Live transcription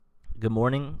Good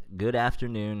morning, good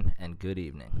afternoon, and good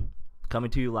evening. Coming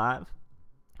to you live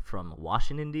from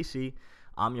Washington, D.C.,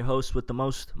 I'm your host with the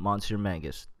most, Monsieur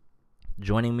Mangus.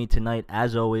 Joining me tonight,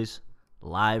 as always,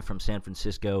 live from San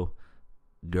Francisco,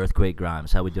 Girthquake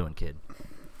Grimes. How we doing, kid?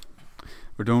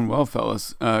 We're doing well,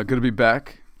 fellas. Good to be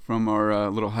back from our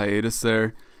little hiatus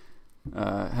there.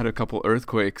 Had a couple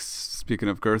earthquakes, speaking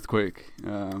of Girthquake,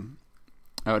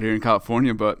 out here in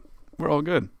California, but we're all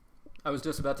good. I was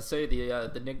just about to say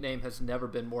the nickname has never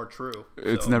been more true.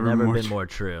 It's so. never been more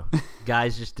true.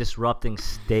 Guys just disrupting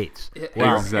states.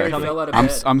 Well, exactly.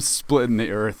 I'm splitting the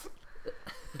earth.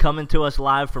 Coming to us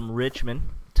live from Richmond,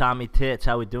 Tommy Tits.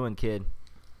 How we doing, kid?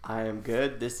 I am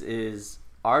good. This is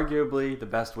arguably the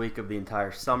best week of the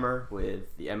entire summer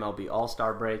with the MLB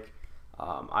All-Star break.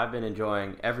 I've been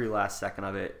enjoying every last second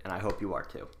of it, and I hope you are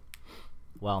too.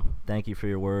 Well, thank you for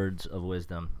your words of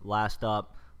wisdom. Last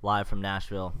up, live from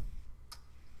Nashville.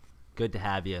 Good to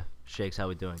have you. Shakes, how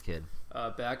we doing, kid?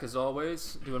 Back as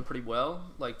always, doing pretty well.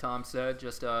 Like Tom said,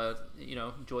 just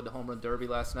enjoyed the home run derby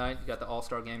last night. You got the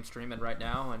All-Star game streaming right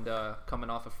now, and coming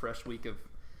off a fresh week of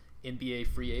NBA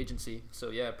free agency.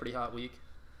 So yeah, pretty hot week.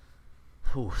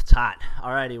 Ooh, it's hot.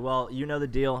 Alrighty, well, you know the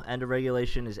deal. End of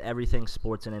regulation is everything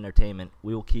sports and entertainment.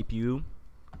 We will keep you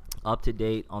up to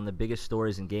date on the biggest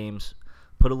stories and games.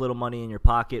 Put a little money in your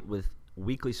pocket with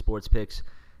weekly sports picks,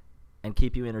 and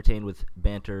keep you entertained with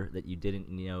banter that you didn't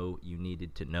know you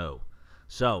needed to know.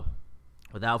 So,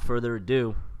 without further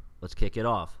ado, let's kick it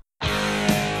off. I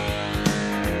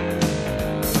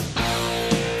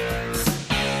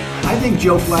think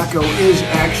Joe Flacco is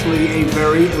actually a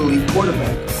very elite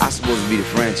quarterback. I'm supposed to be the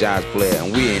franchise player,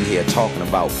 and we're in here talking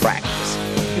about practice.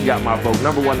 You got my vote.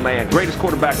 Number one man, greatest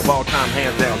quarterback of all time,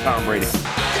 hands down, Tom Brady.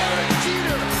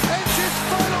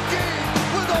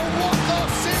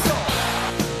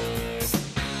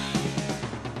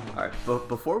 But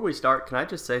before we start, can I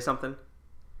just say something?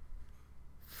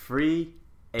 Free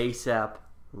ASAP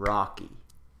Rocky.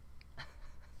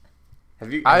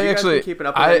 Have you guys been keeping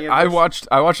up with any of this?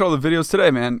 I watched all the videos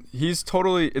today, man.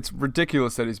 It's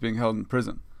ridiculous that he's being held in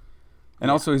prison. And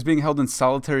also he's being held in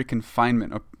solitary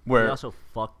confinement where He also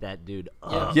fucked that dude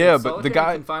up. Yeah, but the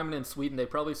guy confinement in Sweden, they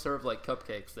probably serve like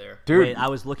cupcakes there. Dude, wait, I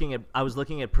was looking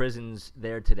at prisons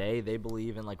there today. They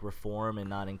believe in like reform and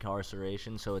not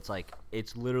incarceration, so it's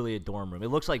literally a dorm room. It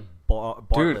looks like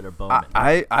Bartlett or Bowman.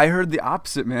 I heard the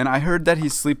opposite, man. I heard that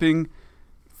he's sleeping.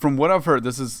 From what I've heard,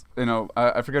 this is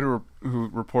I forget who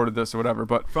reported this or whatever,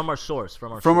 but from my sources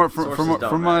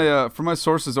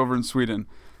over in Sweden.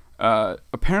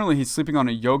 Apparently, he's sleeping on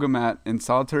a yoga mat in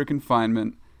solitary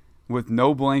confinement with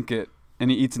no blanket, and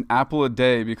he eats an apple a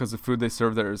day because the food they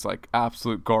serve there is like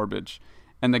absolute garbage.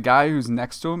 And the guy who's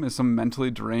next to him is some mentally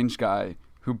deranged guy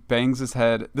who bangs his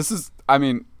head. This is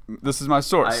my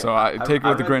source, so I take it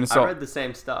with a grain of salt. I read the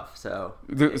same stuff, so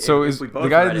the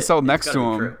guy in the cell next to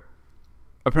him true.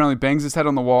 Apparently bangs his head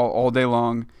on the wall all day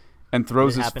long and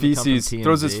throws his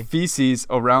feces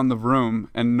around the room,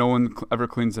 and no one ever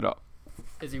cleans it up.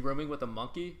 Is he rooming with a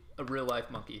monkey? A real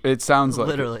life monkey? It sounds like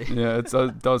literally. It. Yeah,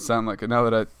 it does sound like it. Now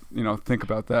that I think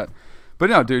about that, but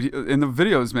no, dude, in the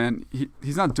videos, man,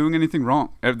 he's not doing anything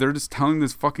wrong. They're just telling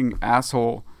this fucking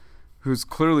asshole who's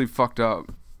clearly fucked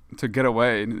up to get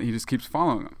away, and he just keeps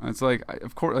following them. And it's like,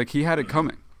 of course, like he had it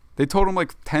coming. They told him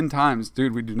like 10 times,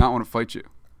 dude, we do not want to fight you.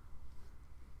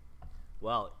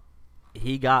 Well,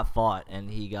 he got fought and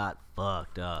he got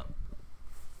fucked up.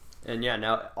 And yeah,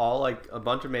 now a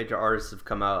bunch of major artists have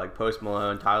come out, like Post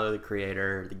Malone, Tyler the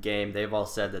Creator, The Game. They've all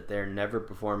said that they're never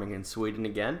performing in Sweden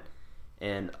again.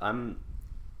 And I'm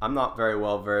not very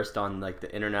well versed on like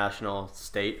the international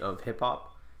state of hip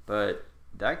hop, but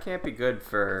that can't be good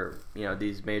for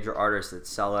these major artists that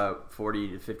sell out 40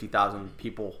 to 50,000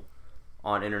 people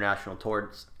on international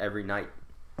tours every night.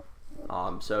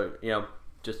 So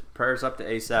just prayers up to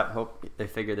ASAP. Hope they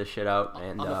figure this shit out.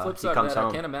 And on the flip side of that,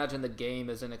 I can't imagine The Game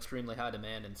is in extremely high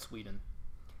demand in Sweden.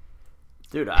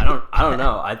 Dude, I don't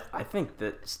know. I think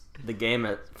that The Game,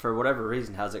 for whatever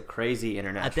reason, has a crazy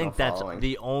international following. I think that's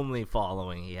the only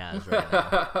following he has right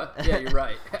now. Yeah, you're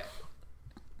right.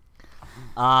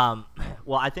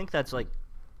 Well, I think that's we're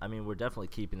definitely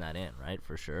keeping that in, right?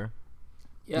 For sure.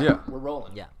 Yeah. We're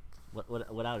rolling. Yeah.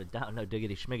 Without a doubt, no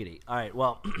diggity schmiggity. All right,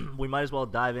 well, we might as well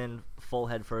dive in full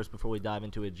head first before we dive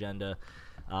into agenda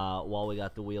while we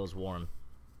got the wheels warm.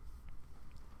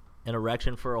 An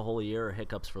erection for a whole year or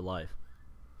hiccups for life?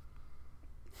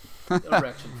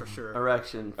 Erection for sure.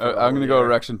 Erection. I'm going to go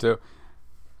erection too.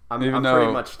 I'm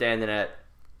pretty much standing at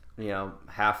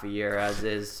half a year as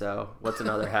is, so what's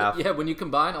another half? Yeah, when you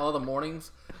combine all the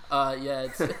mornings Yeah,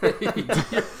 it's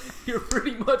you're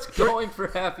pretty much going for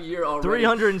half a year already.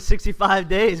 365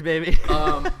 days, baby.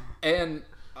 And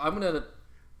I'm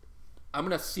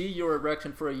gonna see your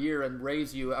erection for a year and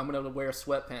raise you. I'm gonna wear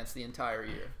sweatpants the entire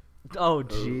year. Oh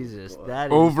Jesus, that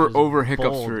is Over just hiccups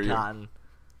bold for a year. cotton.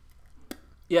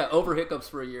 Yeah, over hiccups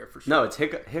for a year for sure. No, it's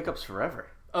hiccups forever.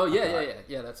 Oh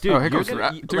yeah. That's Dude, Oh, you're hiccups gonna,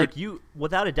 are- you- dude. like you,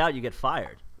 without a doubt, you get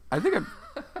fired. I think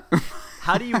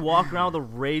How do you walk around with a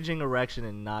raging erection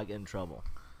and not get in trouble?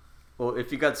 Well,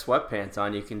 if you got sweatpants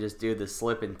on, you can just do the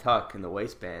slip and tuck in the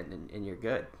waistband, and you're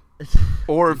good.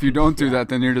 or if you don't do that,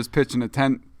 then you're just pitching a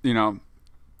tent,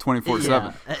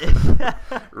 24/7.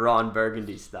 Yeah. Ron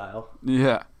Burgundy style.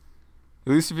 Yeah.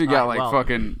 At least if you got Alright, well-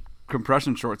 fucking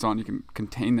compression shorts on, you can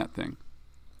contain that thing.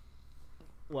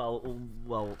 well,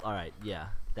 all right, yeah.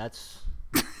 That's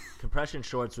compression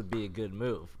shorts would be a good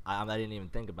move. I didn't even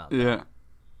think about that. Yeah.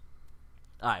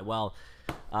 All right, well,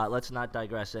 let's not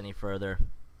digress any further.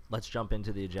 Let's jump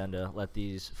into the agenda. Let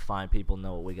these fine people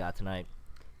know what we got tonight.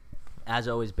 As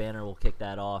always, Banner will kick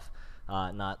that off.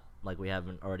 Not like we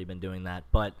haven't already been doing that.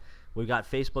 But we've got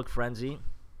Facebook Frenzy,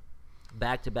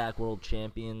 back-to-back world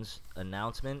champions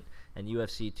announcement, and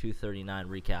UFC 239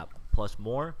 recap, plus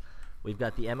more. We've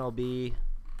got the MLB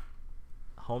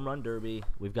Home Run Derby.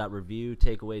 We've got review,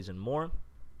 takeaways, and more.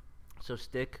 So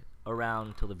stick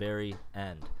around till the very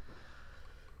end.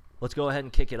 Let's go ahead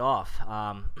and kick it off.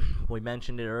 We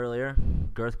mentioned it earlier.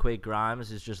 Girthquake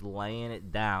Grimes is just laying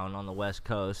it down on the West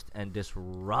Coast and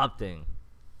disrupting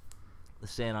the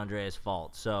San Andreas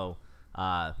Fault. So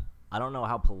I don't know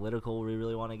how political we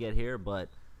really want to get here, but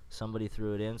somebody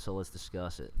threw it in, so let's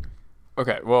discuss it.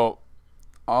 Okay, well,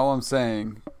 all I'm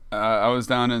saying, I was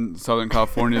down in Southern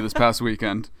California this past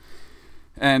weekend,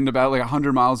 and about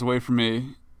 100 miles away from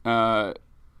me, I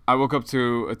woke up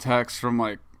to a text from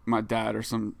my dad or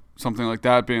something like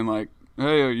that, being like,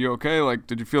 "Hey, are you okay?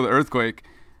 Did you feel the earthquake?"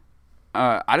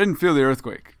 I didn't feel the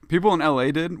earthquake. People in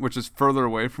LA did, which is further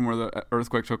away from where the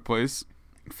earthquake took place,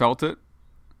 felt it,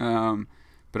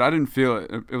 but I didn't feel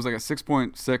it. It was like a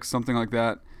 6.6, something like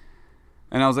that.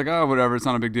 And I was like, oh, whatever, it's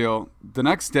not a big deal. The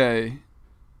next night,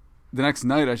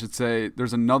 I should say,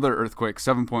 there's another earthquake,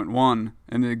 7.1,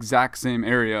 in the exact same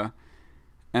area.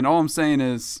 And all I'm saying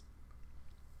is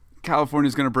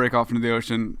California's going to break off into the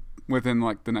ocean within,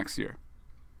 the next year.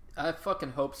 I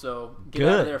fucking hope so. Get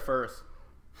Good. out of there first.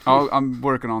 I'm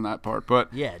working on that part.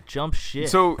 But Yeah, jump shit.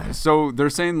 so they're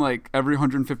saying, every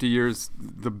 150 years,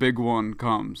 the big one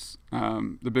comes.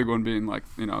 The big one being,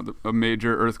 a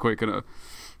major earthquake in a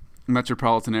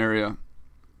metropolitan area.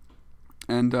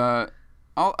 And I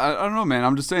don't know, man.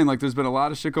 I'm just saying, there's been a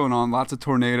lot of shit going on. Lots of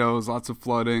tornadoes, lots of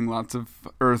flooding, lots of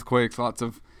earthquakes, lots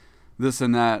of this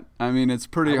and that. I mean, it's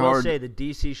pretty I will hard. say the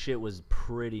DC shit was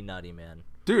pretty nutty, man.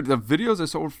 Dude, the videos I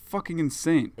saw were fucking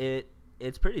insane.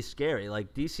 It's pretty scary.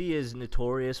 DC is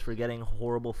notorious for getting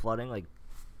horrible flooding,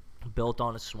 built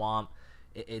on a swamp.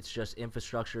 It's just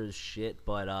infrastructure is shit,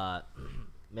 but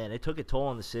man, it took a toll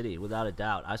on the city without a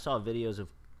doubt. I saw videos of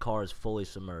cars fully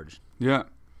submerged. Yeah.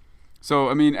 So,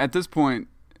 I mean, at this point,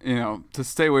 to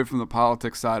stay away from the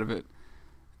politics side of it,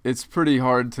 it's pretty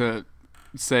hard to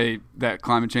say that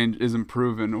climate change isn't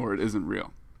proven or it isn't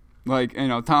real.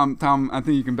 Tom, I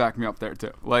think you can back me up there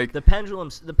too. The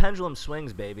pendulum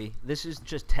swings, baby. This is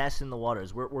just testing the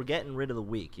waters. We're getting rid of the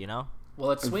weak,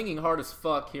 Well, it's swinging hard as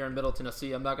fuck here in Middle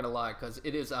Tennessee. I'm not gonna lie, because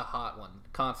it is a hot one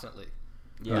constantly.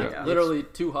 Yeah. Literally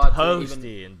too hot to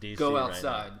Toasty in even DC go right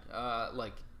outside.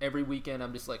 Every weekend,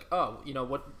 I'm just like, oh,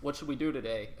 what should we do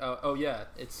today? Oh yeah,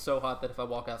 it's so hot that if I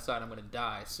walk outside, I'm gonna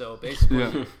die. So basically,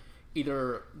 Yeah.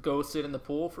 either go sit in the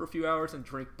pool for a few hours and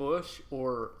drink Busch,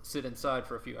 or sit inside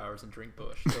for a few hours and drink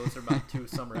Busch. Those are my two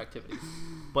summer activities.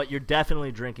 But you're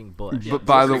definitely drinking Busch. But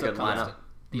by Busch the- is a constant.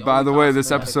 By only the way, constant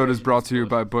this in that episode is equation brought to you Busch.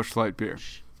 by Busch Light Beer.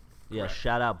 Yeah, Correct.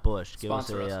 shout out Busch. Give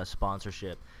Sponsor us a us.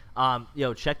 sponsorship.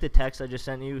 Check the text I just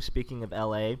sent you. Speaking of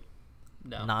LA,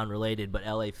 No. non-related, but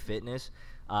LA Fitness.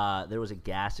 There was a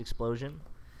gas explosion.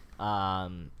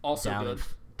 Also good.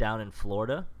 Down in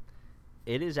Florida.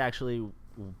 It is actually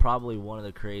probably one of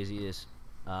the craziest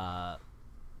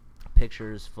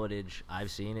pictures, footage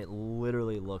I've seen. It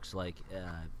literally looks like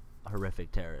a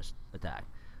horrific terrorist attack.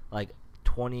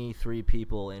 23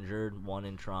 people injured, one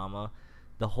in trauma.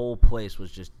 The whole place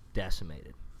was just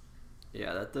decimated.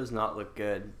 Yeah, that does not look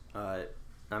good. I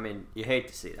mean, you hate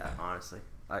to see that, honestly.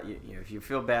 If you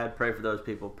feel bad, pray for those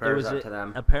people. Prayers up to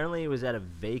them. Apparently, it was at a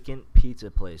vacant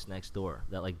pizza place next door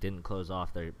that didn't close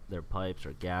off their pipes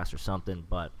or gas or something.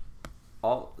 But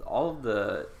All of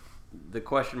the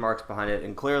question marks behind it,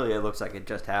 and clearly it looks like it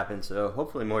just happened. So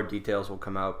hopefully more details will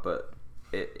come out. But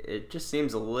it just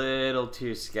seems a little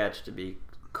too sketch to be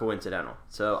coincidental.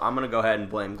 So I'm going to go ahead and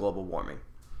blame global warming.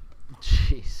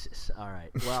 Jesus. All right.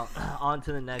 Well, on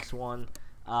to the next one.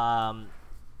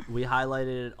 We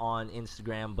highlighted it on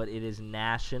Instagram, but it is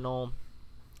National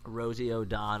Rosie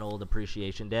O'Donnell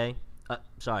Appreciation Day.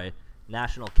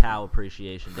 National Cow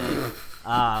Appreciation Day.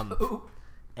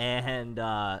 And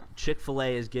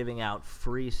Chick-fil-A is giving out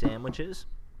free sandwiches.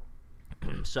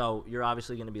 So you're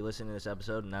obviously going to be listening to this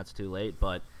episode, and that's too late.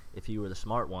 But if you were the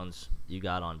smart ones, you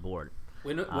got on board.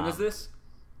 When is this?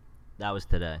 That was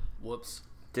today. Whoops.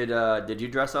 Did you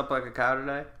dress up like a cow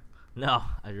today? No,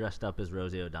 I dressed up as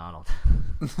Rosie O'Donnell.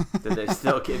 Did they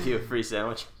still give you a free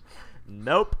sandwich?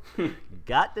 Nope.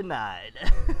 Got denied.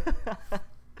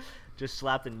 Just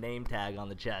slapped a name tag on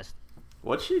the chest.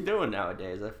 What's she doing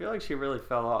nowadays? I feel like she really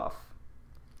fell off.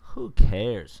 Who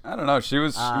cares? I don't know. She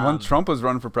was when Trump was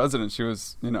running for president. She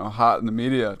was, hot in the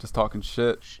media, just talking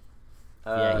shit.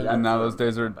 And now those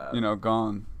days are,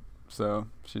 gone. So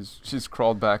she's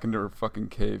crawled back into her fucking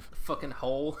cave. Fucking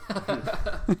hole.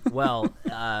 Well,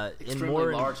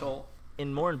 Extremely large hole.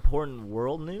 In more important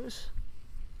world news,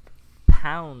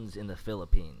 pounds in the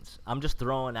Philippines. I'm just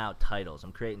throwing out titles.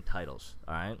 I'm creating titles.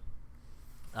 All right.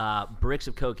 Bricks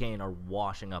of cocaine are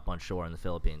washing up on shore in the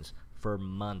Philippines for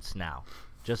months now.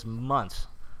 Just months.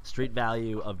 Street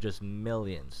value of just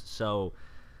millions. So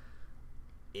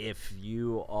if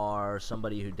you are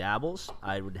somebody who dabbles,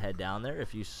 I would head down there.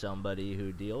 If you're somebody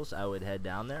who deals, I would head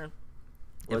down there.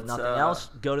 If nothing else,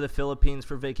 go to the Philippines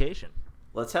for vacation.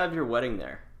 Let's have your wedding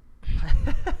there.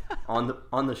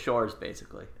 on the shores,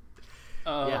 basically.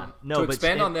 To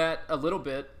expand on that a little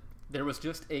bit, there was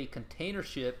just a container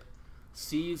ship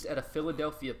seized at a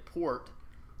Philadelphia port.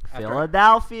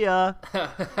 Philadelphia.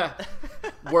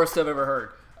 Worst I've ever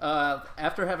heard.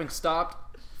 After having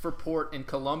stopped for port in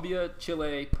Colombia,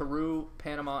 Chile, Peru,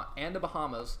 Panama, and the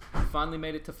Bahamas, finally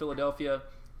made it to Philadelphia,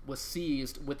 was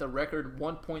seized with a record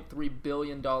 $1.3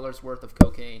 billion worth of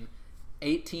cocaine,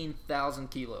 18,000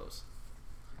 kilos.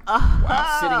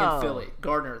 Wow. Sitting in Philly.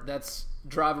 Gardner, that's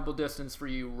drivable distance for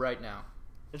you right now.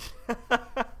 You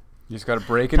just got to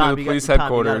break into the police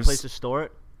headquarters. You got a place to store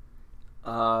it?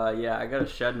 Yeah, I got a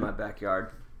shed in my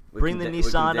backyard. Bring the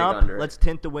Nissan up. Let's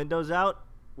tint the windows out.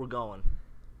 We're going.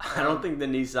 I don't think the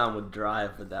Nissan would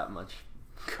drive with that much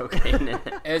cocaine in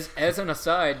it. As an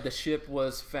aside, the ship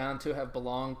was found to have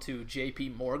belonged to J.P.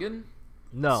 Morgan.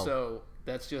 No. So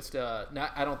that's just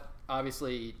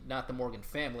obviously not the Morgan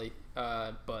family,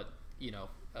 but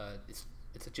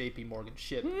it's a J.P. Morgan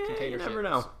ship, container ship.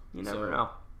 You never know.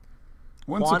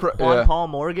 Juan Paul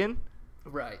Morgan.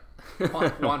 Right.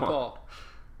 Juan Paul.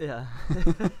 Yeah.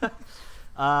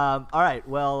 All right.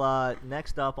 Well,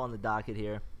 next up on the docket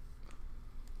here,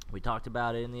 we talked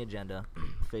about it in the agenda,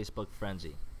 Facebook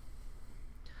frenzy.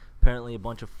 Apparently, a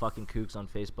bunch of fucking kooks on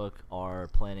Facebook are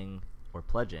planning or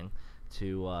pledging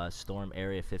to storm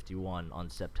Area 51 on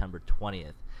September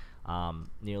 20th.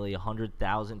 Nearly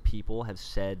 100,000 people have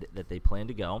said that they plan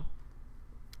to go,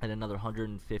 and another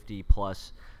 150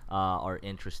 plus are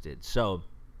interested. So,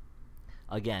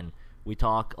 again, we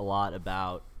talk a lot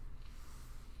about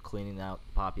cleaning out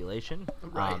the population.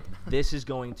 Right. This is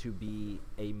going to be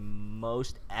a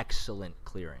most excellent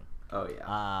clearing. Oh,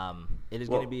 yeah. It is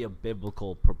going to be a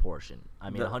biblical proportion. I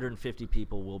mean, 150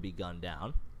 people will be gunned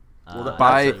down.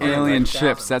 By alien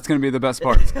ships. That's going to be the best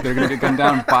part. They're going to get gunned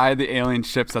down by the alien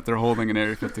ships that they're holding in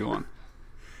Area 51.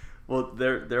 Well,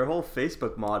 their whole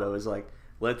Facebook motto is like,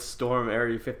 let's storm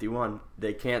Area 51.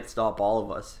 They can't stop all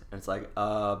of us. And it's like,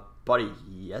 buddy,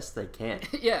 yes, they can.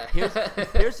 Yeah.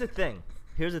 Here's the thing.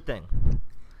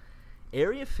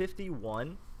 Area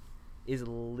 51 is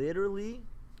literally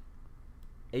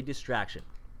a distraction.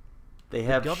 They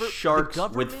have sharks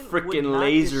with freaking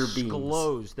laser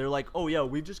beams. They're like, oh, yeah,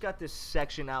 we've just got this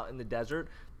section out in the desert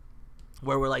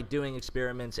where we're, like, doing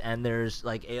experiments and there's,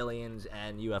 like, aliens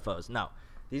and UFOs. No.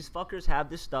 These fuckers have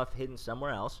this stuff hidden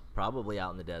somewhere else, probably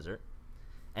out in the desert.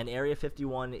 And Area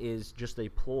 51 is just a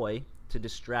ploy to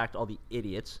distract all the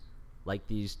idiots, like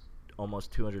these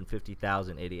almost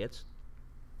 250,000 idiots.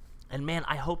 And, man,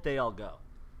 I hope they all go.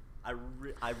 I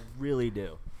really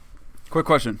do. Quick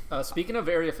question. Speaking of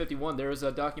Area 51, there is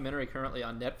a documentary currently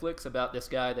on Netflix about this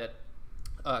guy that,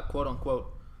 quote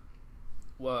unquote,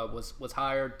 was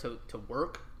hired to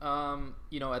work,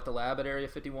 at the lab at Area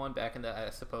 51 back in I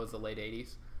suppose, the late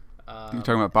 80s. You're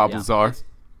talking about Bob Lazar?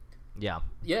 Yeah.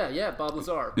 Yeah, Bob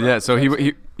Lazar. Yeah, so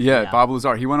Bob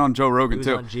Lazar. He went on Joe Rogan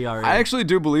too. On GRE. I actually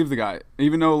do believe the guy,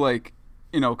 even though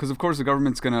because of course the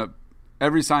government's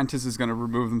every scientist is gonna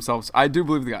remove themselves. I do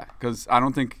believe the guy because I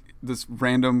don't think this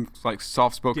random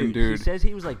soft-spoken dude. He says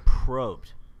he was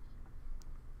probed.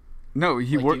 No,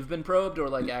 You've been probed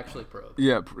or actually probed?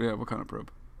 Yeah. What kind of probe?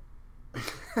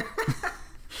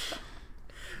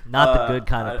 Not the good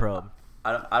kind of probe.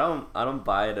 I don't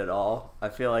buy it at all. I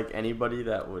feel like anybody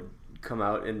that would come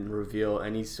out and reveal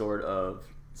any sort of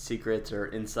secrets or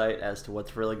insight as to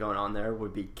what's really going on there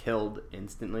would be killed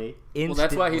instantly. Well,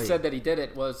 that's why he said that he did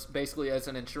it, was basically as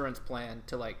an insurance plan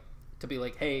to be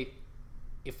like, hey,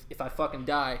 if I fucking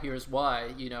die, here's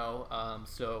why, you know.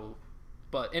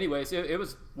 But anyways, it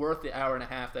was worth the hour and a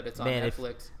half that it's on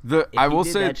Netflix. I will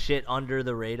say that shit under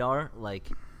the radar, like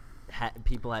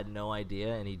people had no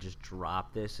idea, and he just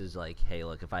dropped this as like, hey,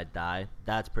 look, if I die,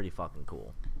 that's pretty fucking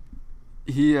cool.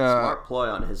 Smart ploy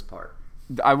on his part.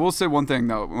 I will say one thing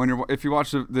though, if you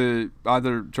watch the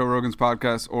either Joe Rogan's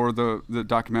podcast or the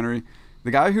documentary,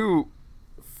 the guy who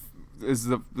is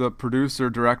the producer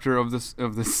director of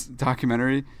this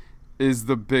documentary is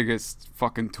the biggest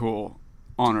fucking tool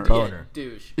on earth. Boner.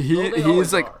 Douche.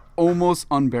 He's like almost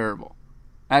unbearable.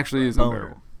 Actually, he's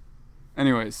unbearable.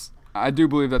 Anyways, I do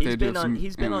believe that they do some.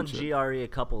 He's been on GRE a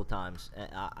couple of times.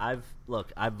 I've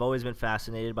always been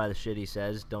fascinated by the shit he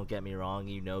says. Don't get me wrong,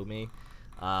 you know me,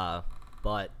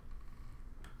 but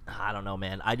I don't know,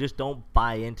 man. I just don't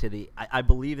buy into the. I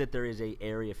believe that there is a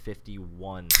Area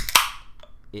 51.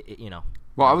 You know.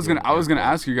 Well, I was gonna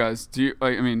ask you guys. Do you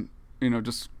like? I mean,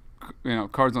 just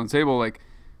cards on the table. Like,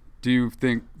 do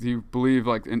you believe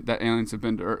like that aliens have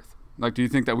been to Earth? Like, do you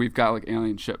think that we've got like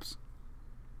alien ships?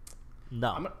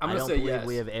 No, I'm I gonna don't say believe yes.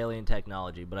 we have alien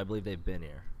technology, but I believe they've been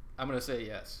here. I'm gonna say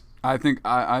yes. I think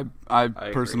I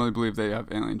personally agree. believe they have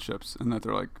alien ships and that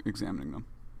they're like examining them.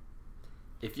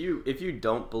 If you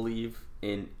don't believe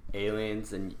in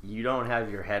aliens, then you don't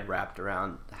have your head wrapped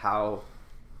around how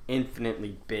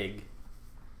infinitely big.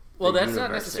 Well, the that's not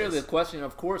universe necessarily is. the question.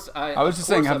 Of course, I was just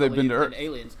saying, have they been to Earth?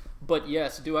 Aliens, but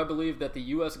yes, do I believe that the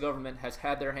U.S. government has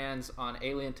had their hands on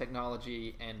alien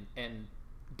technology and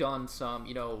done some,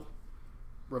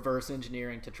 reverse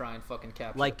engineering to try and fucking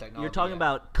capture Like, the technology? you're talking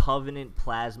about Covenant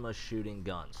plasma shooting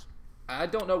guns. I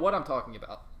don't know what I'm talking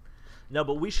about. No,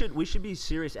 but we should be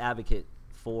serious advocate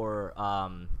for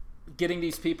Getting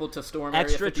these people to storm Area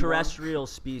 51. extraterrestrial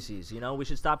species. We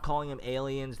should stop calling them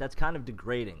aliens. That's kind of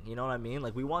degrading. You know what I mean?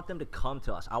 Like, we want them to come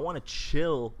to us. I want to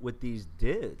chill with these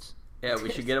dudes. Yeah,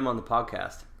 we should get them on the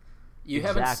podcast. You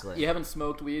Exactly. haven't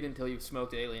smoked weed until you've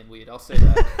smoked alien weed. I'll say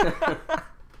that.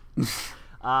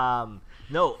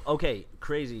 No, okay,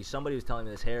 crazy. Somebody was telling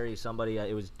me this. Harry, somebody,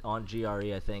 it was on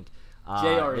GRE, I think.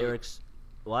 JRE.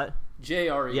 What?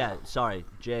 JRE. Yeah, sorry,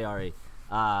 JRE.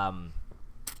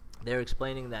 They're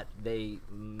explaining that they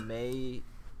may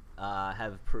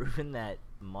have proven that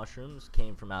mushrooms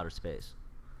came from outer space.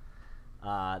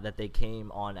 That they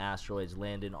came on asteroids,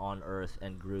 landed on Earth,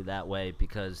 and grew that way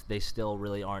because they still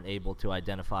really aren't able to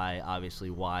identify, obviously,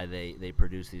 why they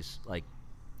produce these, like,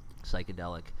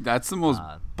 psychedelic. That's the most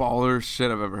baller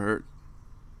shit I've ever heard.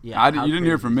 Yeah, you didn't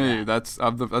hear from me. That?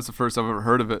 That's the first I've ever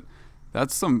heard of it.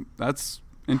 That's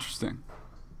interesting.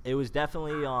 It was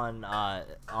definitely on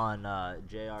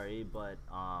JRE,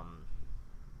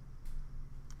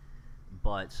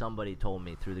 but somebody told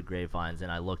me through the grapevines,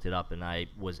 and I looked it up, and I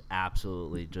was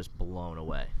absolutely just blown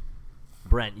away.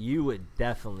 Brent, you would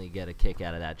definitely get a kick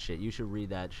out of that shit. You should read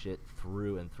that shit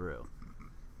through and through.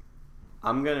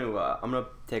 I'm gonna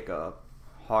take a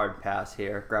hard pass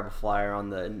here. Grab a flyer on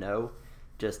the no.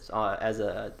 Just as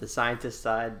the scientist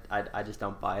side, I just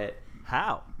don't buy it.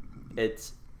 How?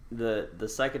 It's the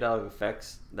psychedelic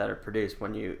effects that are produced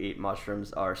when you eat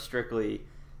mushrooms are strictly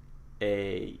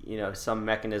some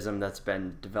mechanism that's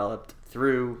been developed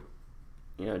through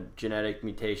genetic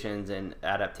mutations and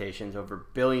adaptations over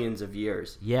billions of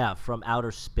years. Yeah, from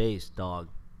outer space, dog.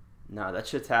 No, that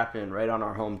shit's happening right on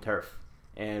our home turf.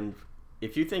 And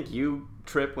if you think you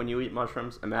trip when you eat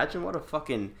mushrooms, imagine what a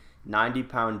fucking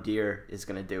 90-pound deer is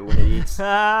gonna do when it eats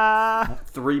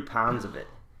 3 pounds of it.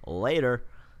 Later.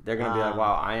 They're gonna be like,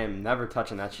 "Wow, I am never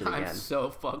touching that shit again." I'm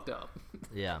so fucked up.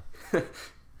 Yeah. I've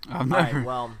All never. right,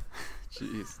 well,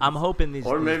 Jeez. I'm hoping these.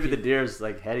 Or these maybe the people- deer's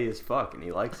like heady as fuck and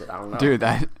he likes it. I don't know. Dude,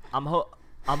 that. I'm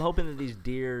hoping that these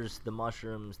deers, the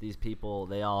mushrooms, these people,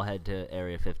 they all head to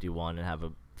Area 51 and have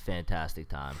a fantastic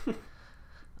time.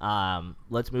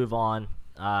 Let's move on.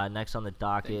 Next on the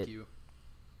docket, Thank you.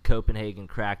 Copenhagen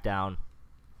crackdown.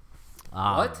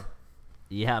 What?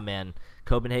 Yeah, man.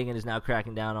 Copenhagen is now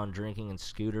cracking down on drinking and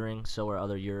scootering. So are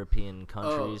other European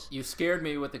countries. Oh, you scared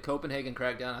me with the Copenhagen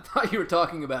crackdown. I thought you were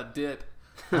talking about dip.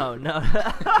 Oh no.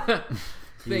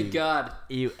 Thank God.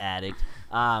 You addict.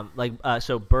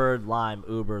 So Bird, Lime,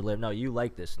 Uber, Lyft. No, you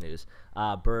like this news.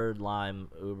 Bird, Lime,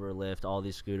 Uber, Lyft, all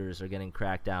these scooters are getting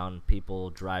cracked down. People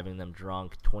driving them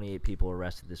drunk. 28 people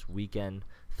arrested this weekend.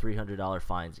 $300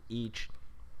 fines each.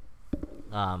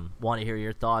 Want to hear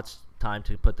your thoughts? time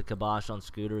to put the kibosh on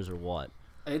scooters or what?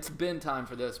 It's been time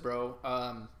for this, bro.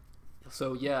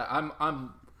 So yeah,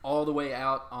 I'm all the way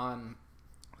out on.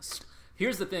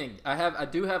 Here's the thing: I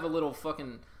do have a little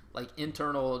fucking like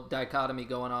internal dichotomy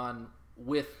going on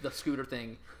with the scooter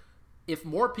thing. If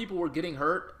more people were getting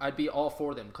hurt, I'd be all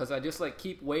for them because I just like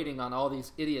keep waiting on all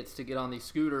these idiots to get on these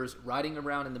scooters, riding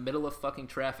around in the middle of fucking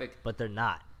traffic, But they're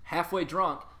not. halfway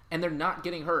drunk, and they're not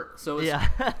getting hurt. So it's,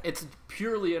 Yeah. it's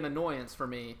purely an annoyance for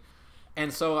me.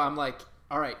 And so I'm like,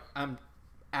 all right, I'm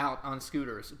out on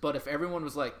scooters. But if everyone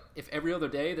was like, if every other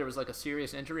day there was like a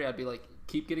serious injury, I'd be like,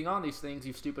 keep getting on these things,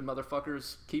 you stupid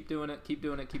motherfuckers. Keep doing it, keep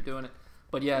doing it, keep doing it.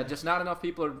 But yeah, just not enough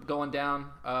people are going down.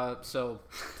 So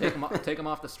take them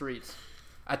off the streets.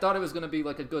 I thought it was going to be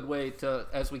like a good way to,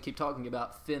 as we keep talking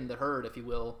about, thin the herd, if you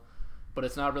will. But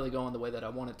it's not really going the way that I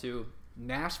want it to.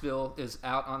 Nashville is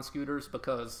out on scooters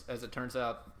because, as it turns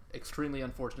out, extremely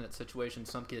unfortunate situation.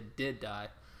 Some kid did die.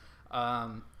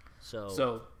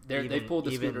 So they pulled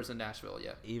the scooters in Nashville.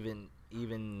 Yeah.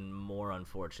 Even more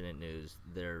unfortunate news.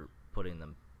 They're putting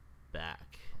them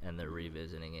back and they're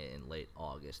revisiting it in late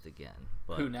August again.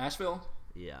 But Who, Nashville?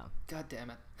 yeah. God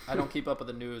damn it! I don't keep up with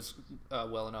the news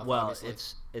well enough. Well,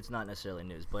 obviously. it's not necessarily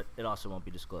news, but it also won't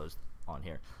be disclosed on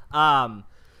here.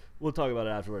 We'll talk about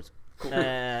it afterwards. Cool.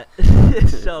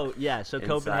 So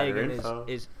Copenhagen info.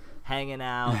 is hanging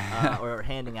out or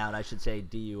handing out, I should say,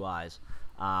 DUIs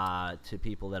to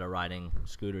people that are riding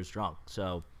scooters drunk.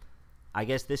 So I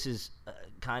guess this is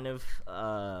kind of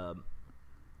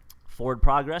forward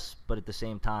progress, but at the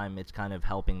same time, it's kind of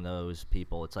helping those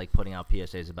people. It's like putting out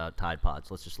PSAs about Tide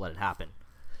Pods. Let's just let it happen.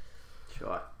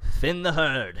 Sure. Thin the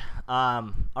herd.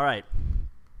 All right.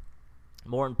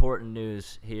 More important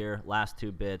news here. Last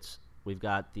two bits. We've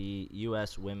got the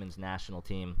U.S. women's national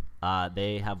team.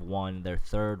 They have won their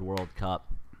third World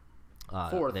Cup.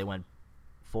 Fourth. They went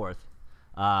fourth.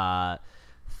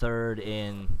 Third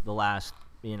in the last,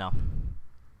 in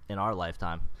our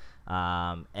lifetime.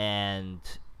 And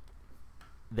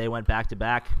they went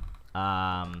back-to-back.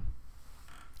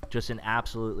 Just an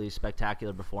absolutely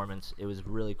spectacular performance. It was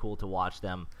really cool to watch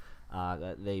them.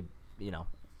 They,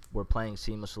 were playing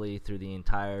seamlessly through the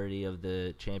entirety of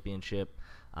the championship,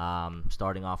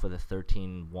 starting off with a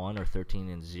 13-1 or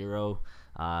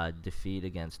 13-0 defeat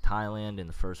against Thailand in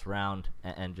the first round,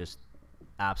 and just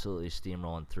absolutely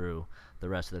steamrolling through the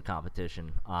rest of the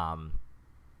competition.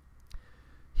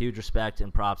 Huge respect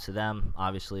and props to them.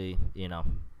 Obviously,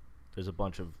 there's a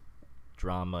bunch of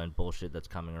drama and bullshit that's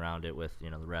coming around it with, the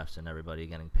refs and everybody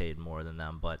getting paid more than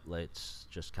them, but let's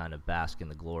just kind of bask in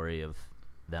the glory of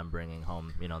them bringing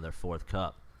home, their fourth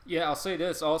cup. Yeah, I'll say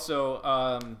this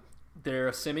also.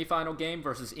 Their semifinal game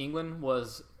versus England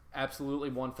was absolutely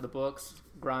one for the books.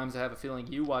 Grimes, I have a feeling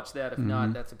you watched that. If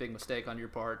not, that's a big mistake on your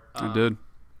part. I did.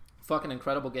 Fucking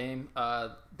incredible game.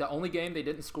 The only game they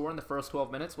didn't score in the first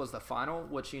 12 minutes was the final,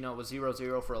 which, was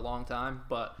 0-0 for a long time.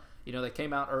 But, they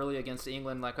came out early against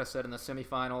England, like I said, in the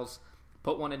semifinals,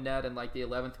 put one in net in, like, the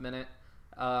 11th minute.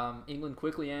 England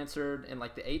quickly answered in,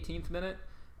 like, the 18th minute.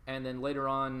 And then later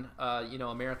on,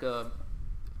 America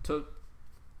took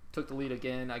the lead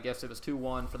again. I guess it was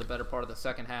 2-1 for the better part of the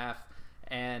second half.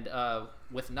 And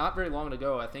with not very long to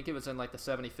go, I think it was in like the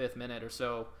 75th minute or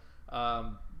so,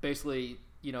 basically,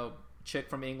 chick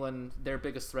from England, their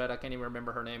biggest threat, I can't even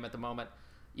remember her name at the moment,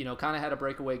 kind of had a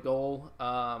breakaway goal.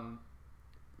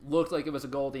 Looked like it was a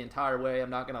goal the entire way,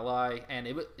 I'm not going to lie. And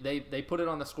they put it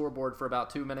on the scoreboard for about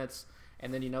 2 minutes.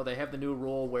 And then, they have the new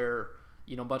rule where,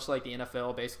 much like the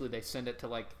NFL, basically they send it to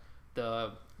like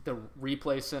the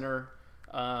replay center.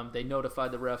 They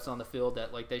notified the refs on the field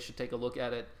that like they should take a look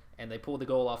at it, and they pulled the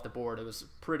goal off the board. It was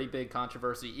pretty big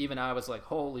controversy. Even I was like,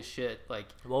 "Holy shit!" Like,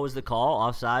 what was the call?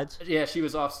 Offsides? Yeah, she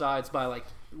was offsides by like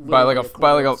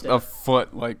a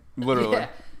foot, like literally.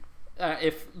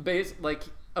 Yeah.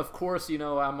 Of course,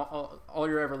 I'm all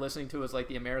you're ever listening to is like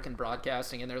the American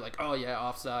broadcasting, and they're like, "Oh yeah,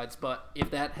 offsides." But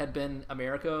if that had been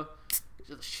America,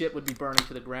 shit would be burning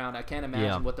to the ground. I can't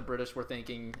imagine what the British were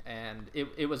thinking, and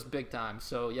it was big time.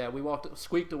 So yeah, we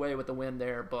squeaked away with the win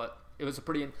there, but it was a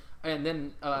pretty. And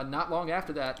then not long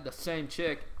after that, the same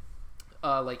chick,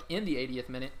 like in the 80th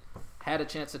minute, had a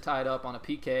chance to tie it up on a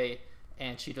PK,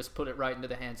 and she just put it right into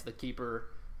the hands of the keeper,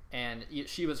 and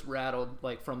she was rattled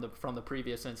like from the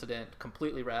previous incident,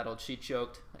 completely rattled. She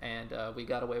choked, and we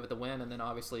got away with the win, and then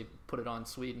obviously put it on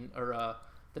Sweden or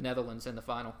the Netherlands in the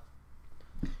final.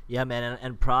 Yeah, man,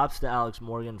 and props to Alex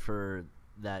Morgan for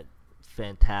that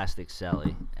fantastic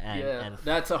celly. And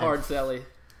that's a hard celly.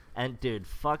 And dude,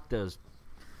 fuck those,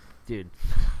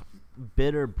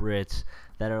 bitter Brits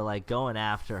that are like going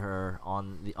after her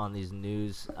on these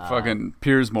news. Fucking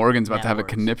Piers Morgan's about to have a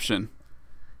networks. conniption.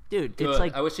 dude, Good. it's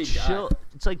like I wish he chill. died.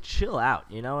 It's like chill out.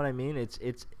 You know what I mean? It's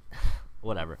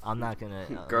whatever. I'm not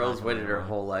gonna. Girls waited her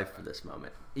whole life for this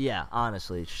moment. Yeah,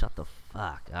 honestly, shut the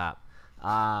fuck up.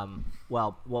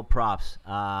 Well, props.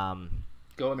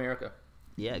 Go America.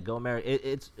 Yeah, go America.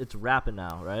 It's rapping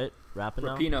now, right? Rapping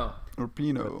now.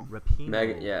 Rapinoe. Rapinoe.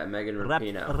 Megan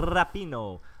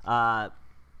Rapinoe. Rapinoe.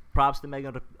 Props to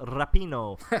Megan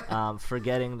Rapinoe for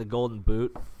getting the Golden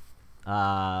Boot.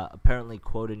 Apparently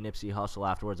quoted Nipsey Hussle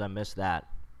afterwards. I missed that.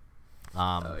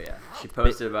 Oh yeah, she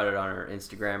posted about it on her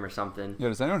Instagram or something. Yeah,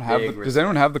 does anyone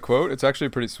have the quote? It's actually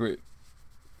pretty sweet.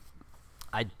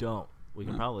 I don't. We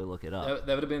can probably look it up.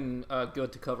 That would have been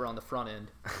good to cover on the front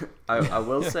end. I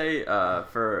will say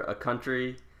for a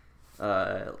country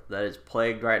that is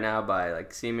plagued right now by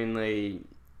like seemingly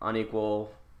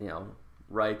unequal,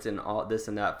 rights and all this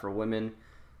and that for women,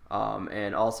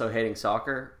 and also hating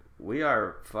soccer, we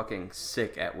are fucking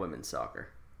sick at women's soccer.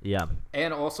 Yeah.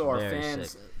 And also our Very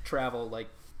fans sick. travel like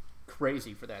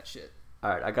crazy for that shit.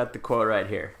 All right, I got the quote right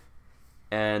here.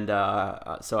 And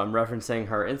so I'm referencing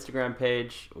her Instagram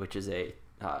page, which is a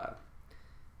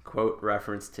quote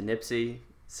reference to Nipsey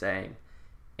saying,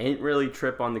 "Ain't really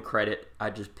trip on the credit. I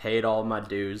just paid all my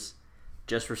dues.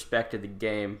 Just respected the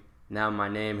game. Now my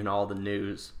name in all the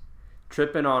news.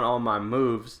 Tripping on all my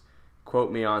moves.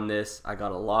 Quote me on this. I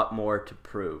got a lot more to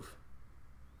prove."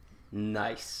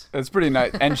 Nice. It's pretty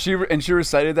nice. And she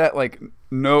recited that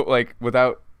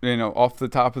without off the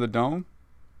top of the dome.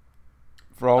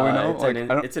 For all we know,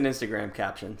 it's an Instagram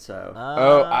caption. So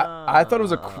I thought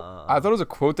it was a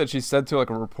quote that she said to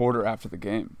like a reporter after the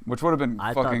game, which would have been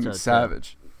fucking so,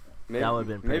 savage. maybe, that would have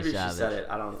been pretty maybe savage. she said it.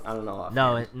 I don't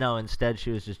know. No. Instead,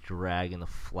 she was just dragging the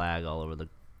flag all over the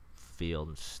field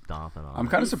and stomping on. I'm it.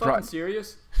 kind of Are you fucking surprised.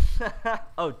 serious?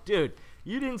 Oh, dude,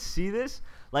 you didn't see this?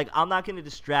 Like, I'm not going to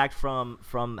distract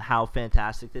from how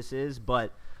fantastic this is,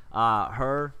 but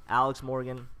her, Alex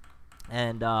Morgan,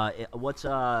 and what's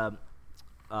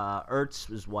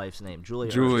Ertz's wife's name? Julie,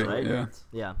 right? yeah.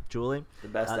 Yeah, Julie. The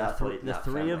best athlete in The that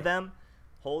three family. of them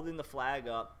holding the flag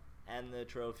up and the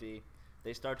trophy.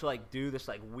 They start to do this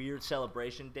weird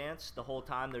celebration dance the whole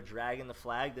time they're dragging the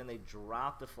flag. Then they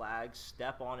drop the flag,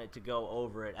 step on it to go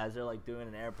over it as they're doing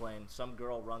an airplane. Some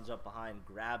girl runs up behind,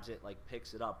 grabs it,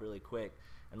 picks it up really quick,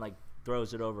 and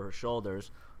throws it over her shoulders.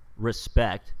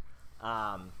 Respect.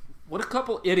 What a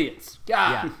couple idiots.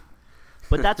 God. Yeah.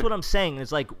 But that's what I'm saying.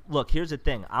 It's look, here's the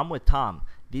thing. I'm with Tom.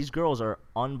 These girls are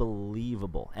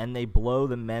unbelievable, and they blow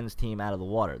the men's team out of the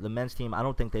water. The men's team, I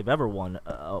don't think they've ever won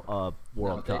a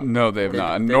World Cup. No, they have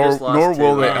not. They Nor just lost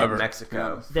will to, they ever.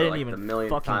 Mexico. They for didn't the even millionth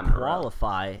fucking time in a row.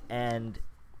 qualify,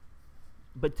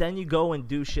 but then you go and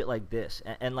do shit like this,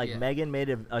 and Yeah. Megan made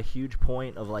a huge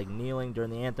point of kneeling during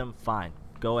the anthem. Fine,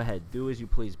 go ahead, do as you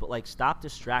please, but stop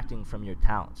distracting from your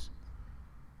talents.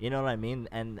 You know what I mean?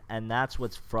 And that's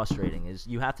what's frustrating is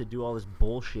you have to do all this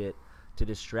bullshit to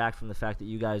distract from the fact that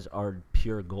you guys are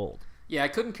pure gold. Yeah, I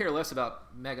couldn't care less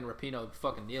about Megan Rapinoe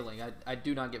fucking kneeling. I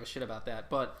do not give a shit about that.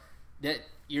 But that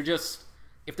you're just,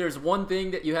 if there's one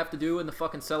thing that you have to do in the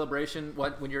fucking celebration,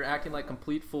 when you're acting like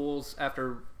complete fools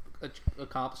after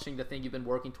accomplishing the thing you've been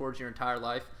working towards your entire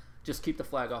life, just keep the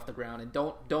flag off the ground and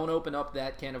don't open up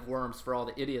that can of worms for all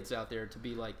the idiots out there to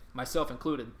be myself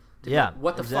included. To be Yeah,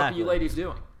 what the fuck are you exactly. ladies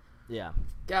doing? Yeah.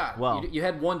 God, Well- you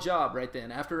had one job right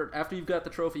then. After you've got the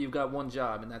trophy, you've got one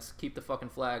job, and that's keep the fucking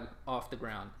flag off the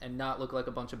ground and not look like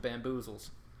a bunch of bamboozles.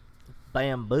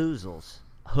 Bamboozles.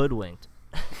 Hoodwinked.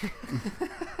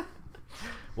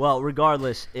 Well,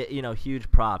 regardless,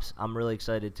 huge props. I'm really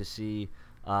excited to see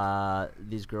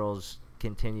these girls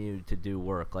continue to do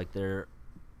work. They're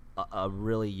a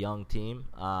really young team,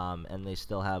 and they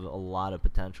still have a lot of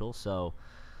potential. So,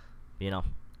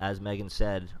 as Megan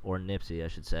said, or Nipsey, I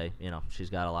should say,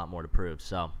 she's got a lot more to prove.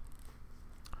 So,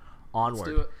 onward. Let's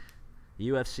do it.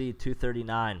 UFC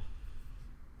 239.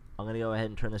 I'm going to go ahead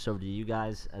and turn this over to you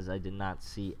guys as I did not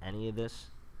see any of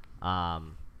this.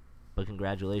 But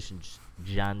congratulations,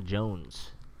 John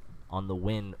Jones, on the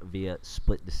win via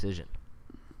split decision.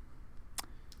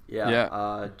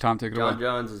 Yeah. Tom, take it John away.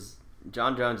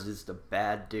 John Jones is just a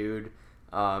bad dude.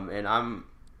 And I'm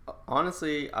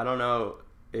honestly, I don't know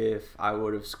if I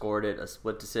would have scored it a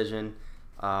split decision.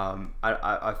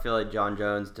 I feel like John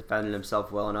Jones defended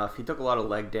himself well enough. He took a lot of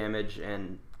leg damage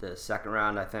in the second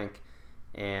round, I think.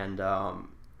 And,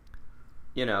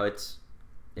 it's...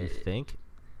 You think?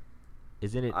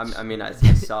 Isn't it? I mean, I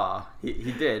saw.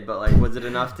 He did, but, was it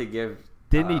enough to give...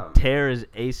 Didn't he tear his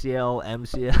ACL,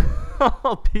 MCL,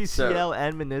 PCL,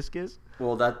 and meniscus?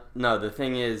 Well, the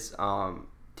thing is,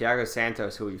 Thiago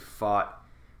Santos, who he fought,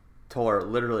 tore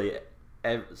literally...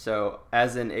 So,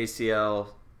 as an ACL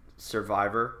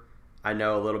survivor, I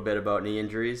know a little bit about knee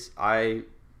injuries. I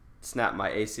snapped my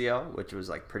ACL, which was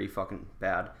like pretty fucking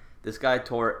bad. This guy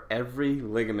tore every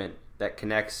ligament that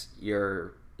connects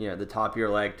the top of your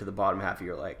leg to the bottom half of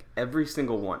your leg. Every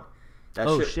single one.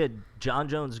 Shit. John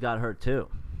Jones got hurt too.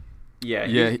 Yeah,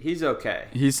 he's okay.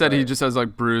 He said he just has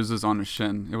like bruises on his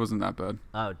shin. It wasn't that bad.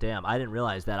 Oh, damn. I didn't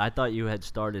realize that. I thought you had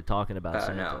started talking about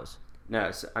Santos.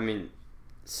 No, I mean,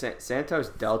 Santos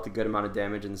dealt a good amount of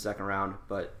damage in the second round,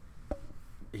 but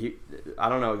I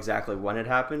don't know exactly when it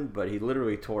happened, but he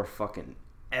literally tore fucking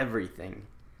everything.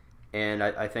 And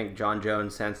I think John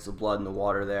Jones sensed the blood in the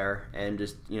water there and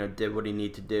just, did what he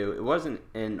needed to do. It wasn't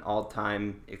an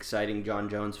all-time exciting John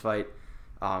Jones fight,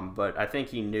 but I think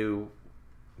he knew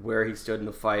where he stood in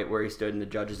the fight, where he stood in the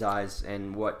judge's eyes,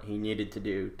 and what he needed to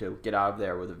do to get out of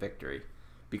there with a victory.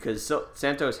 Because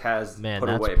Santos has put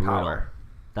away brutal. power.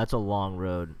 That's a long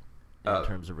road in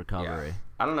terms of recovery. Yeah.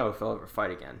 I don't know if he'll ever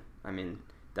fight again. I mean,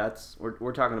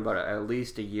 we're talking about at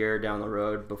least a year down the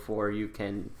road before you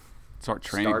can start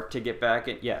training, start to get back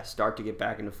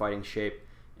into fighting shape,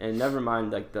 and never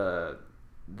mind like the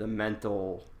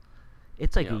mental.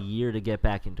 It's like a year to get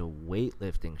back into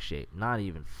weightlifting shape, not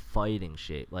even fighting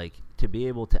shape. Like, to be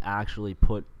able to actually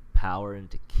put power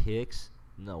into kicks,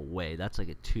 no way. That's like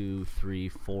a 2, 3,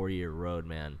 4-year road,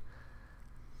 man.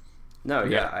 No,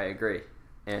 yeah, I agree.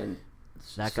 And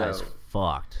that guy's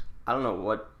fucked. I don't know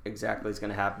what exactly is going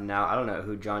to happen now. I don't know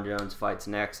who John Jones fights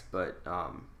next, but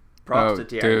props to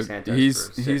Thiago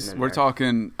Santos. We're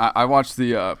talking. I watched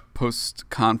the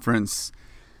post-conference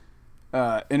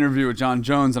interview with John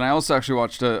Jones, and I also actually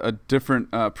watched a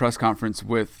different press conference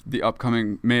with the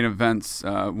upcoming main events,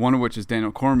 one of which is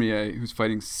Daniel Cormier, who's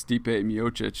fighting Stipe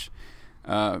Miocic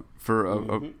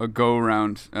for a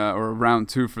go-around or a round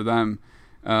 2 for them.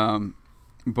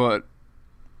 But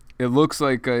it looks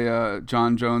like a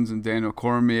John Jones and Daniel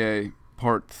Cormier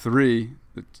part 3.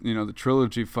 The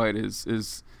trilogy fight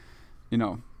is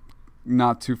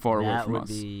not too far away from us.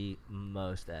 That would be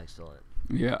most excellent.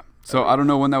 Yeah. So I don't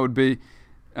know when that would be.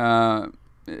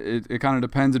 It kind of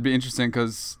depends. It'd be interesting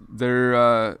because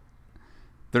they're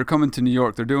coming to New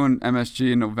York. They're doing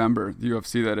MSG in November, the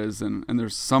UFC that is, and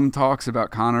there's some talks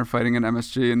about Conor fighting in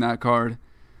MSG in that card.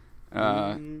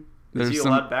 Is he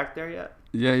allowed back there yet?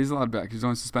 Yeah, he's allowed back. He's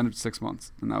only suspended 6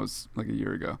 months, and that was like a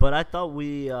year ago. But I thought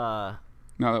we no,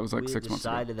 that was like 6 months ago.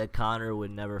 Decided that Conor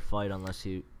would never fight unless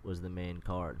he was the main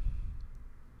card.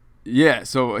 Yeah,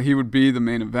 so he would be the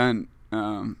main event.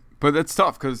 But that's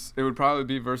tough because it would probably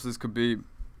be versus Khabib.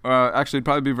 Actually, it'd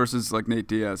probably be versus like Nate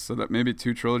Diaz. So that maybe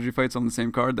 2 trilogy fights on the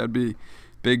same card. That'd be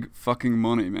big fucking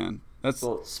money, man.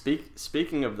 Well,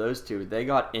 speaking of those two, they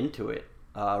got into it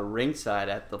ringside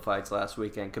at the fights last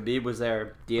weekend. Khabib was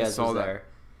there, Diaz was there,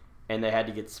 and they had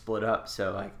to get split up.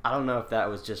 So like, I don't know if that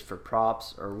was just for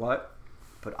props or what,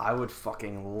 but I would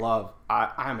fucking love.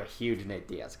 I'm a huge Nate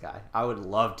Diaz guy. I would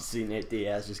love to see Nate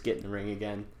Diaz just get in the ring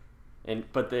again.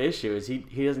 But the issue is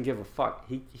he doesn't give a fuck.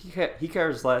 He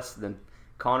cares less than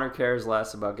Conor cares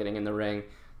less about getting in the ring.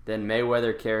 Then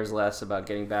Mayweather cares less about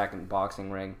getting back in the boxing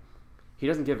ring. He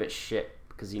doesn't give a shit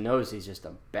because he knows he's just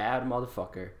a bad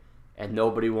motherfucker, and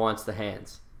nobody wants the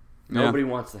hands. Nobody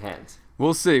wants the hands.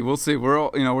 We'll see. We're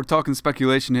all, we're talking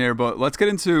speculation here, but let's get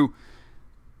into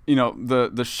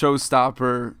the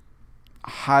showstopper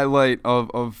highlight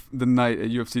of the night at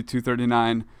UFC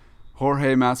 239.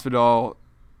 Jorge Masvidal,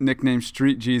 nicknamed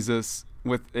Street Jesus,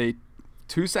 with a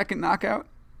 2-second knockout.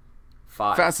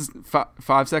 5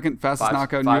 second fastest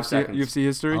knockout in UFC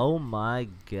history. Oh my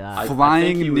god!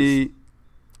 Flying knee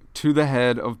to the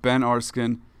head of Ben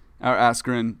Askren.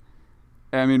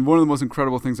 I mean, one of the most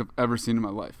incredible things I've ever seen in my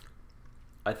life.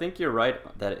 I think you're right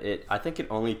that I think it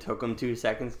only took him 2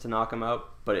 seconds to knock him out,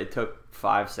 but it took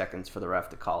 5 seconds for the ref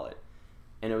to call it.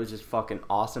 And it was just fucking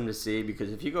awesome to see,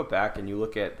 because if you go back and you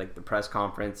look at like the press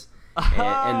conference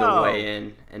and the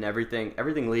weigh-in and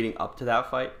everything leading up to that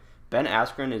fight, Ben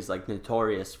Askren is like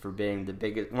notorious for being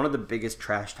one of the biggest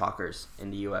trash talkers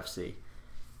in the UFC.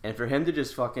 And for him to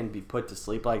just fucking be put to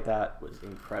sleep like that was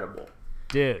incredible.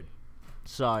 Dude,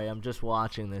 sorry, I'm just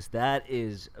watching this. That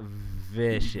is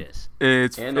vicious.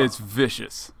 It's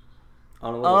vicious.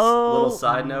 On a little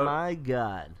side note. Oh my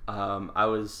god. I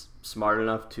was smart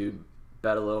enough to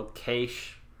bet a little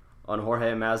cash on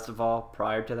Jorge Masvidal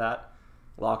prior to that.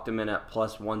 Locked him in at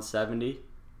plus 170.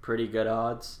 Pretty good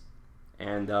odds.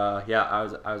 And I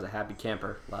was a happy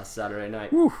camper last Saturday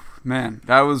night. Whew, man,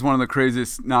 that was one of the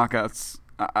craziest knockouts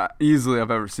easily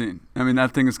I've ever seen. I mean,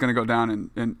 that thing is going to go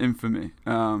down in infamy.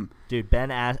 Dude, Ben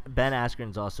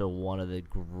Askren's also one of the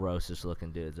grossest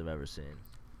looking dudes I've ever seen.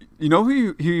 You know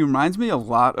who he reminds me a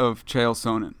lot of Chael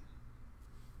Sonnen.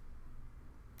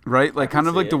 right? Like can kind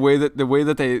of see like it. the way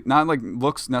that they not like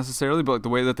looks necessarily, but like the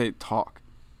way that they talk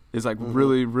is like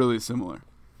really, really similar.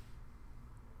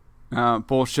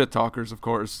 Bullshit talkers, of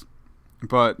course.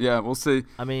 But yeah, we'll see.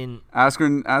 I mean,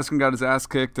 Askren got his ass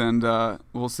kicked, and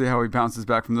we'll see how he bounces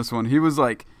back from this one. He was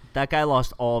like, that guy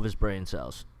lost all of his brain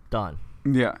cells. Done.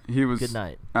 yeah, he was Good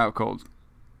night. out cold.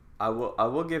 I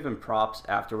will give him props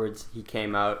afterwards. He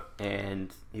came out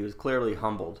and he was clearly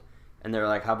humbled. And they were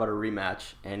like, how about a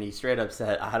rematch? And he straight up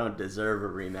said, I don't deserve a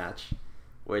rematch.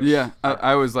 Which Yeah,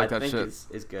 I always like I that think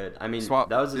shit. is good. I mean, Swap-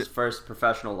 that was his first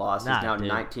professional loss. Nah, He's now dude.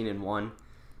 19-1.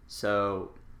 So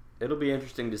it'll be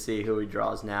interesting to see who he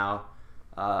draws now.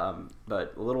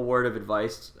 But a little word of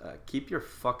advice, keep your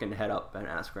fucking head up, Ben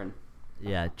Askren.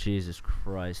 Yeah, Jesus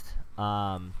Christ.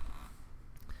 Well,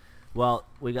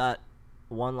 we got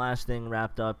one last thing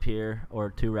wrapped up here,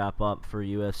 or to wrap up for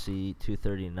UFC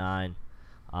 239.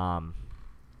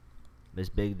 Miss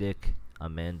Big Dick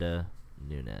Amanda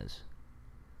Nunes.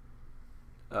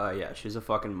 Yeah, she's a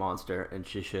fucking monster, and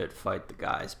she should fight the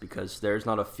guys because there's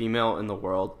not a female in the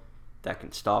world that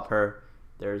can stop her.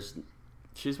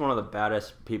 She's one of the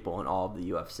baddest people in all of the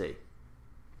UFC.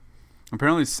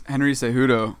 Apparently, Henry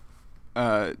Cejudo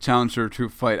challenged her to a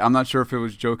fight. I'm not sure if it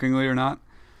was jokingly or not.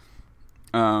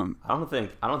 I don't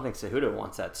think Cejudo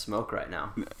wants that smoke right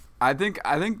now. I think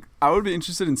I would be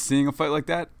interested in seeing a fight like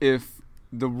that if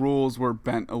the rules were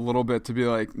bent a little bit to be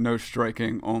like no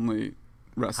striking, only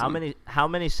wrestling. How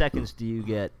many seconds do you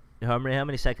get? How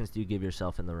many seconds do you give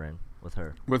yourself in the ring with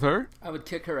her? With her? I would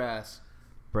kick her ass.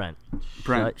 Brent,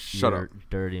 Shut your up.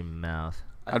 dirty mouth.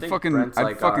 I I'd think fucking- Brent's I'd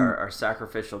like fucking- our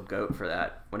sacrificial goat for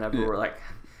that. Whenever Yeah. we're like,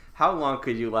 how long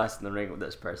could you last in the ring with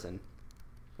this person?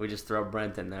 We just throw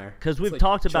Brent in there. Because we've like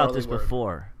talked about Charlie this Ward.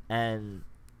 before, and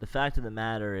the fact of the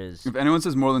matter is, If anyone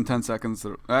says more than 10 seconds,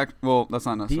 well, that's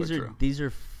not necessarily these are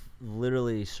true.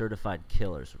 literally certified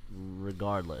killers,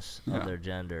 regardless Yeah. of their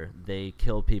gender. They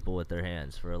kill people with their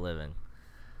hands for a living.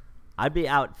 I'd be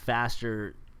out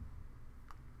faster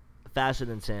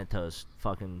than Santos.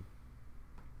 Fucking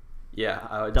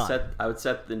Yeah, Done. I would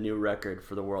set the new record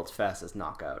for the world's fastest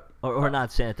knockout. or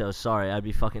not Santos. Sorry, I'd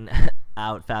be fucking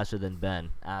out faster than Ben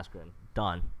Askren.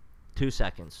 Done. 2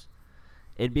 seconds.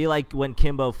 It'd be like when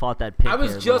Kimbo fought that pig. I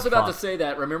was haired just little about to fuck. say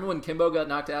that. Remember when Kimbo got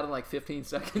knocked out in like 15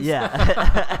 seconds?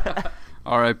 Yeah.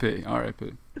 R.I.P.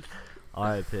 R.I.P. All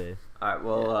right,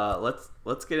 well,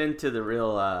 let's get into the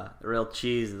real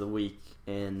cheese of the week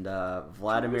and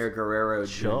Vladimir Guerrero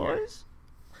Jr. Choice?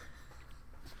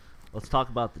 Let's talk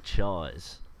about the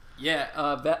choice. Yeah,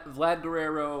 Vlad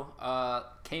Guerrero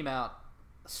came out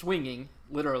swinging,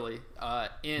 literally.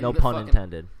 In No the pun fucking-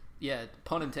 intended. Yeah,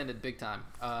 pun intended, big time.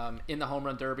 In the home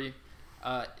run derby.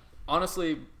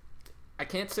 Honestly, I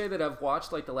can't say that I've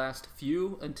watched like the last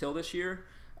few until this year.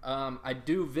 I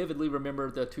do vividly remember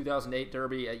the 2008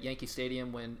 derby at Yankee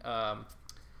Stadium when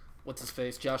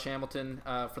Josh Hamilton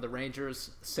for the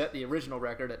Rangers set the original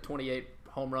record at 28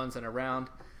 home runs in a round.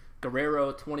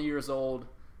 Guerrero, 20 years old,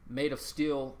 made of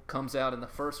steel, comes out in the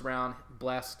first round,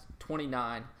 blasts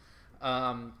 29.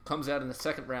 Comes out in the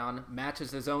second round, matches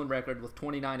his own record with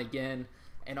 29 again.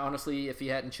 And honestly, if he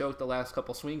hadn't choked the last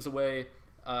couple swings away,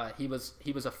 he was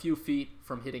a few feet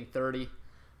from hitting 30.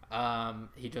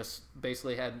 He just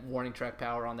basically had warning track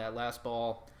power on that last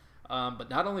ball. But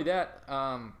not only that,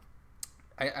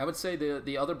 I would say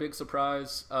the other big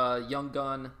surprise, young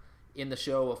gun in the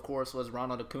show, of course, was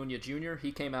Ronald Acuna Jr.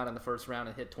 He came out in the first round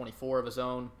and hit 24 of his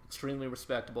own. Extremely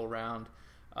respectable round.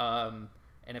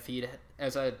 And if he'd,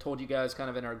 as I had told you guys kind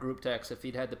of in our group text, if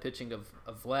he'd had the pitching of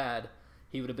Vlad,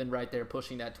 he would have been right there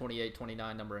pushing that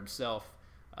 28-29 number himself.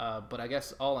 But I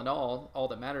guess all in all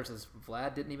that matters is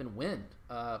Vlad didn't even win.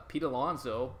 Pete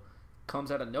Alonso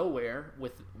comes out of nowhere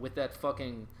with that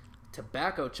fucking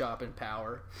tobacco chopping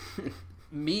power,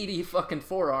 meaty fucking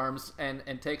forearms, and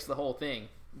takes the whole thing.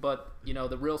 But, you know,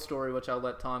 the real story, which I'll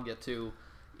let Tom get to,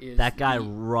 is That guy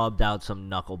rubbed out some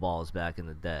knuckleballs back in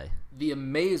the day. the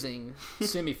amazing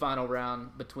semifinal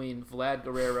round between Vlad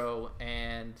Guerrero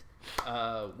and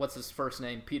what's his first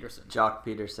name? Peterson. Jock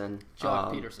Peterson.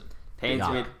 Jock Peterson.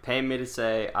 Pain me to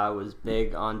say I was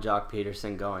big on Jock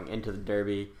Peterson going into the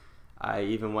Derby. I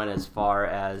even went as far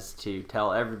as to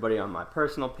tell everybody on my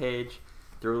personal page,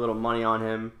 threw a little money on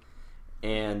him,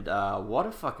 and what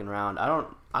a fucking round! I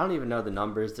don't even know the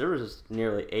numbers. There was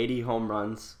nearly 80 home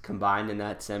runs combined in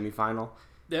that semifinal.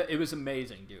 It was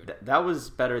amazing, dude. That was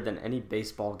better than any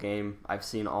baseball game I've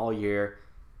seen all year.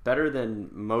 Better than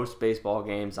most baseball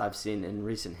games I've seen in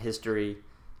recent history,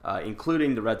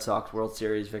 including the Red Sox World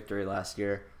Series victory last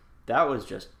year. That was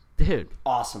just Dude,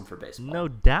 awesome for baseball. no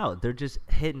doubt. They're just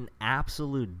hitting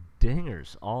absolute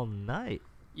dingers all night.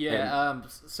 Yeah.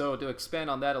 So to expand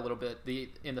on that a little bit,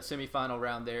 in the semifinal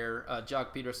round there,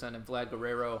 Jock Peterson and Vlad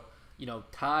Guerrero,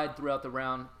 tied throughout the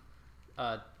round.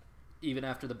 Even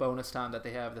after the bonus time that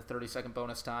they have, the 30-second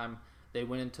bonus time, they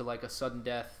went into like a sudden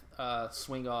death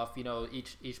swing off.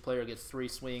 Each player gets 3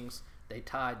 swings. They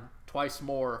tied twice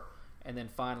more, and then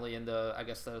finally in the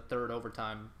third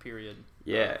overtime period.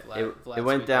 Yeah, Vlad it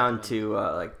went down to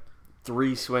like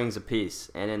 3 swings apiece,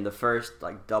 and in the first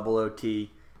like double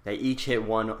OT, they each hit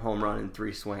 1 home run in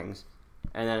 3 swings,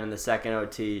 and then in the second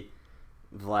OT,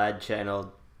 Vlad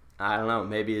channeled, I don't know,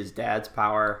 maybe his dad's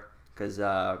power, because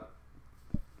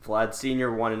Vlad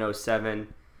Sr. won in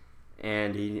 07,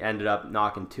 and he ended up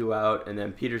knocking 2 out, and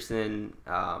then Peterson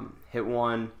hit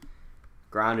 1,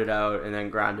 grounded out, and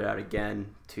then grounded out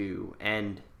again to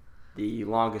end the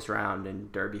longest round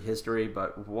in Derby history.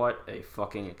 But what a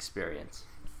fucking experience.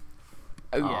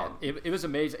 Yeah, it was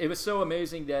amazing. It was so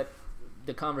amazing that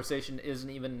the conversation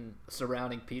isn't even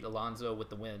surrounding Pete Alonso with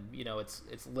the win.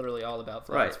 It's literally all about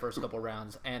Vlad's first couple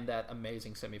rounds and that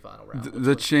amazing semifinal round.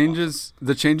 The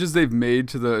changes they've made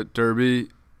to the Derby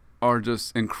are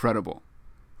just incredible.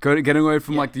 Getting away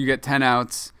from you get 10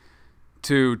 outs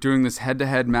to doing this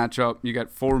head-to-head matchup. You got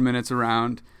 4 minutes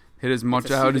around. Hit as much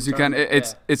out as you can.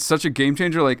 It's such a game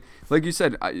changer. Like you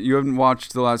said, you haven't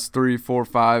watched the last 3, 4,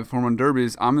 5 home run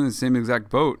derbies. I'm in the same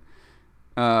exact boat.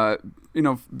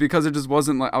 Because it just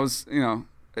wasn't like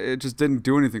it just didn't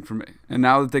do anything for me. And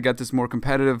now that they got this more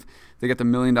competitive, they got the $1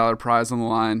 million prize on the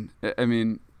line. I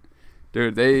mean,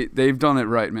 dude, they've done it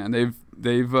right, man.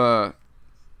 They've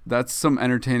that's some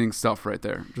entertaining stuff right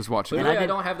there. Just watching. Clearly, I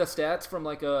don't have the stats from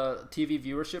like a TV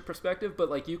viewership perspective, but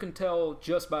like you can tell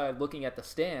just by looking at the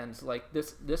stands, like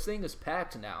this thing is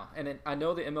packed now. And I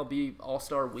know the MLB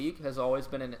All-Star Week has always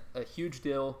been a huge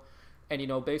deal. And,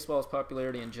 baseball's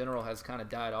popularity in general has kind of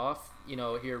died off,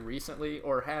 here recently,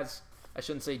 or I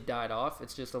shouldn't say died off.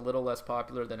 It's just a little less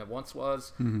popular than it once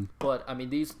was. Mm-hmm. But, I mean,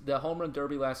 the home run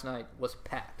derby last night was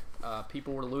packed.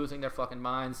 People were losing their fucking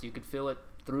minds. You could feel it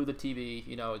through the TV,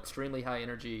 extremely high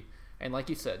energy. And like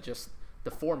you said, just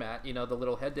the format, the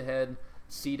little head-to-head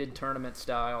seeded tournament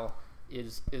style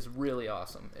is really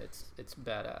awesome. It's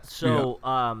badass.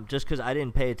 So, just because I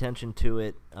didn't pay attention to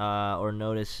it or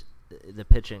notice the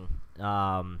pitching,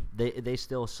 they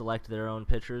still select their own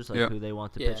pitchers, who they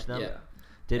want to pitch them. Yeah.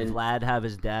 Did Vlad have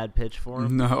his dad pitch for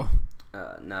him? No.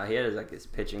 No, he had his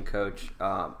pitching coach.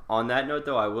 On that note,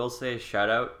 though, I will say shout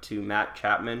out to Matt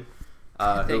Chapman.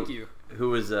 Thank you.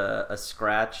 Who was a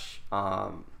scratch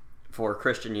for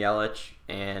Christian Yelich,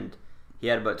 and he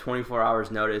had about 24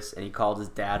 hours notice, and he called his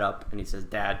dad up, and he says,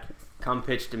 "Dad, come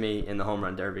pitch to me in the home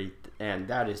run derby." And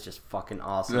that is just fucking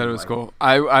awesome. That was cool.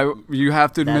 You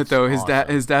have to admit though, his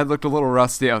dad looked a little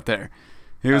rusty out there.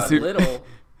 He was little.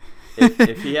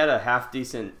 if he had a half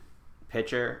decent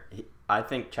pitcher, I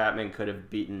think Chapman could have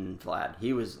beaten Vlad.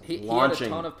 He was launching. He had a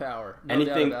ton of power.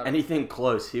 Anything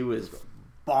close, he was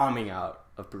bombing out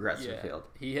of Progressive Field.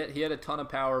 He had a ton of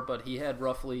power, but he had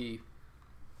roughly,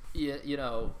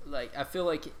 I feel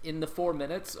like in the 4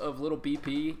 minutes of little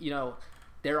BP,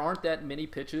 there aren't that many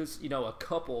pitches, a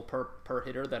couple per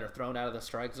hitter that are thrown out of the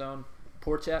strike zone.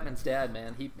 Poor Chapman's dad,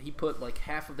 man, he put like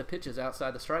half of the pitches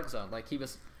outside the strike zone. Like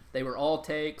they were all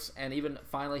takes, and even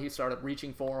finally he started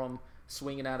reaching for them,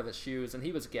 swinging out of his shoes, and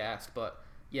he was gassed. But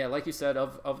yeah, like you said,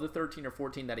 of the 13 or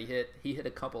 14 that he hit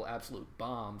a couple absolute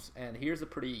bombs. And here's a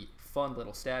pretty fun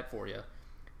little stat for you.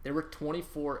 There were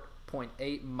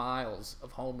 24.8 miles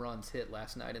of home runs hit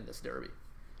last night in this derby.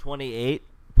 24.8.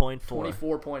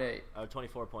 24.8. Oh,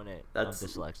 24.8. That's I'm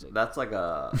dyslexic. That's like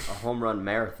a home run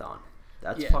marathon.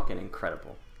 That's fucking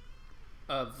incredible.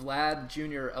 Vlad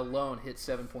Jr. alone hit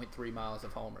 7.3 miles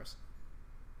of homers.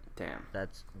 Damn.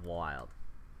 That's wild.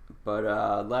 But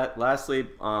lastly,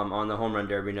 on the home run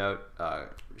derby note,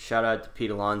 shout out to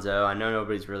Pete Alonso. I know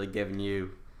nobody's really giving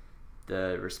you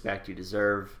the respect you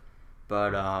deserve,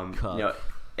 but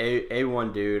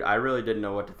A1 dude, I really didn't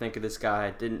know what to think of this guy.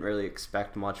 Didn't really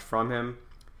expect much from him.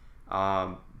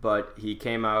 But he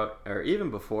came out, or even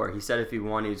before, he said if he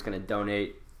won, he was going to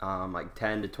donate like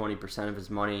 10 to 20% of his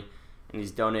money, and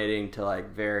he's donating to like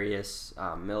various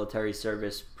military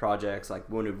service projects like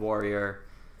Wounded Warrior.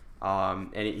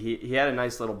 And he had a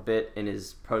nice little bit in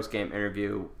his post-game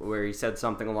interview where he said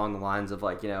something along the lines of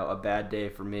like, a bad day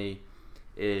for me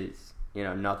is,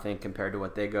 nothing compared to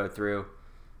what they go through.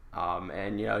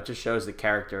 And, it just shows the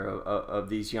character of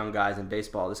these young guys in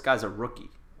baseball. This guy's a rookie,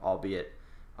 albeit.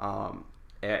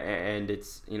 And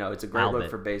it's, it's a great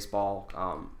look for baseball.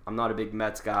 I'm not a big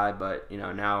Mets guy, but,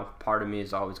 now part of me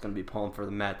is always going to be pulling for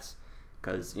the Mets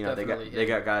because, they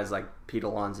got guys like Pete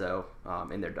Alonso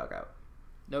in their dugout.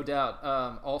 No doubt.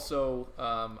 Also,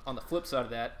 on the flip side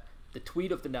of that, the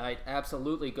tweet of the night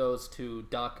absolutely goes to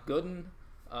Doc Gooden,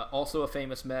 also a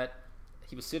famous Met.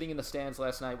 He was sitting in the stands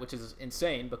last night, which is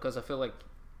insane because I feel like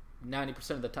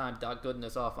 90% of the time Doc Gooden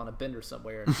is off on a bender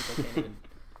somewhere and people can't even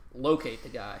locate the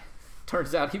guy.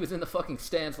 Turns out he was in the fucking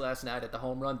stands last night at the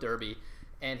Home Run Derby,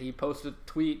 and he posted a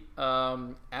tweet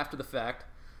after the fact,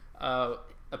 a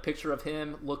picture of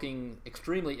him looking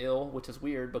extremely ill, which is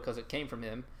weird because it came from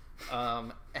him,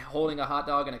 holding a hot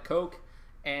dog and a Coke,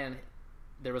 and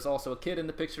there was also a kid in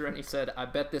the picture, and he said, "I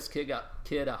bet this kid got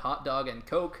a hot dog and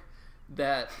Coke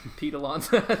that Pete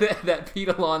Alonso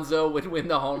would win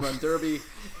the Home Run Derby,"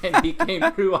 and he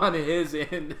came through on his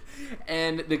end,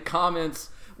 and the comments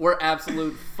were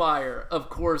absolute fire. Of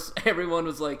course, everyone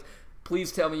was like,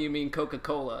 "Please tell me you mean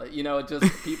Coca-Cola."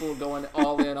 Just people going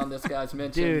all in on this guy's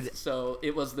mentions. Dude. So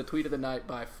it was the tweet of the night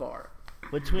by far.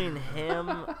 Between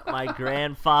him, my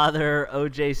grandfather,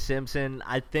 O.J. Simpson,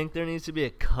 I think there needs to be a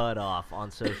cutoff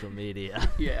on social media.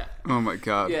 Yeah. Oh my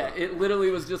God. Yeah, it literally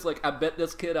was just like, I bet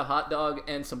this kid a hot dog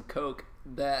and some Coke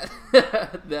that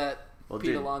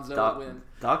Pete Alonso would win.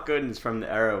 Doc Gooden's from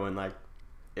the era when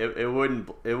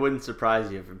it wouldn't surprise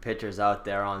you if a pitcher's out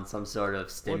there on some sort of Well,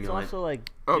 stimulant. it's also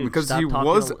like, Oh, dude, because stop he talking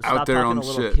was to- out stop there talking on to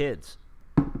little shit. kids.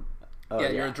 Oh, Yeah,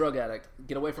 you're a drug addict.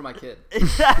 Get away from my kid.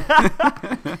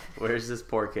 Where's this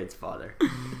poor kid's father?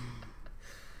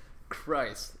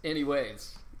 Christ.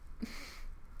 Anyways.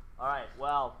 All right,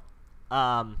 well,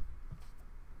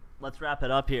 let's wrap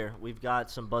it up here. We've got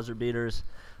some buzzer beaters.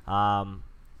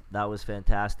 That was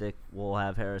fantastic. We'll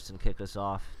have Harrison kick us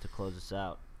off to close us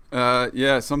out.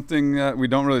 Yeah, something that we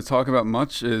don't really talk about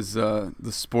much is the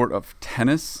sport of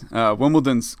tennis.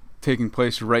 Wimbledon's taking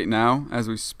place right now as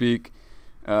we speak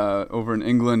over in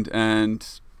England,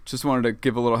 and just wanted to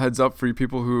give a little heads up for you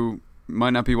people who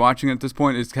might not be watching at this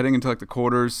point. It's heading into like the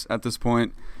quarters at this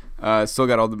point. Still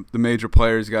got all the major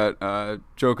players. You got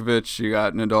Djokovic, you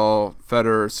got Nadal,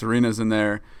 Federer, Serena's in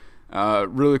there.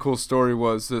 Really cool story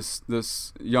was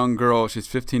this young girl. She's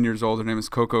 15 years old. Her name is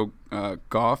Coco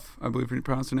Gauff, I believe you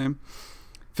pronounce her name.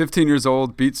 15 years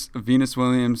old, beats Venus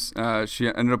Williams. She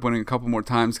ended up winning a couple more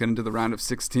times, getting to the round of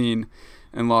 16,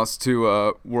 and lost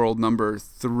to world number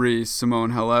 3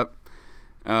 Simone Halep.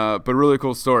 But a really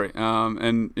cool story.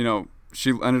 And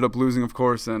she ended up losing, of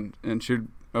course, and she had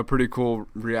a pretty cool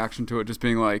reaction to it, just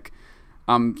being like,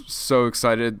 "I'm so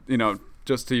excited,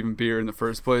 just to even be here in the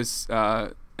first place."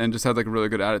 And just had like a really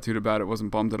good attitude about it.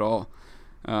 Wasn't bummed at all.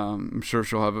 I'm sure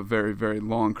she'll have a very, very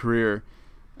long career.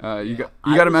 You got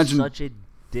to imagine Such a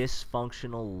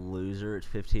dysfunctional loser at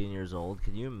 15 years old.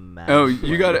 Can you imagine? Oh,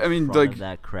 you got to. I mean, like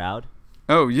that crowd.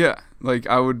 Oh yeah, like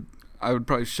I would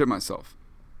probably shit myself.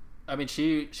 I mean,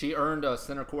 she earned a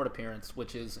center court appearance,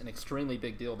 which is an extremely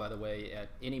big deal, by the way, at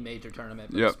any major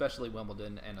tournament, but Yep. especially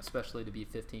Wimbledon, and especially to be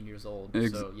 15 years old.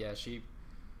 So yeah, she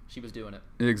was doing it.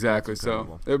 Exactly. That's So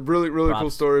incredible. a really, really cool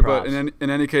Props, story. props. But in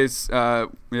any case,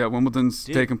 Wimbledon's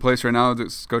Dude. taking place right now.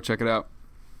 Just go check it out.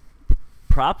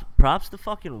 Props to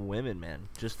fucking women, man.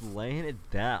 Just laying it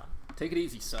down. Take it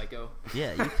easy, psycho.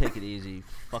 Yeah, you take it easy.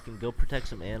 Fucking go protect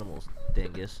some animals,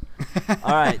 dingus.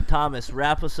 All right, Thomas,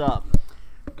 wrap us up.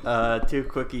 2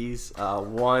 quickies.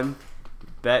 One,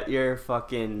 bet your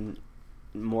fucking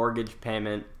mortgage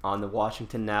payment on the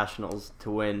Washington Nationals to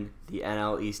win the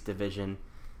NL East division.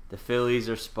 The Phillies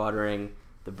are sputtering.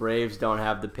 The Braves don't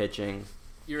have the pitching.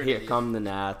 You're an Here idiot. come the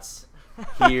Nats.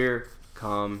 Here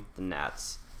come the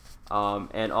Nats.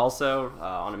 And also,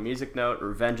 on a music note,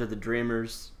 Revenge of the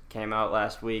Dreamers came out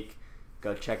last week.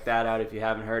 Go check that out if you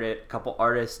haven't heard it. A couple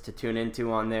artists to tune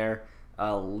into on there.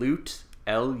 Lute,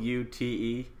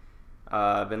 Lute.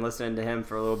 I've been listening to him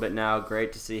for a little bit now.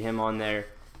 Great to see him on there,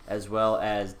 as well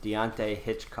as Deontay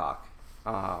Hitchcock.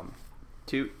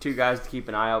 Two guys to keep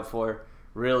an eye out for.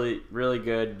 Really, really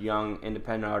good young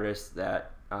independent artists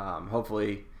that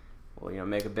hopefully will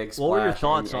make a big splash. What were your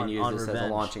thoughts and on use this as a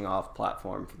Revenge? launching off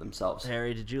platform for themselves.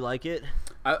 Harry, did you like it?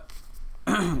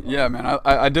 Yeah, man,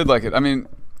 I did like it. I mean,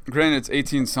 granted, it's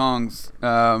 18 songs.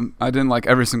 I didn't like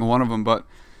every single one of them, but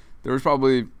there was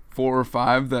probably 4 or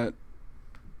 5 that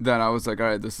I was like, all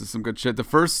right, this is some good shit. The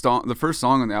first song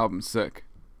on the album's sick.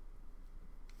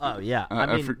 Oh yeah, I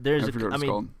I mean, forget what it's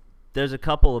called. there's a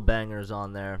couple of bangers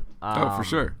on there. Oh, for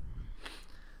sure.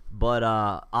 But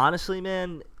honestly,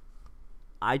 man,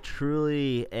 I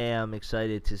truly am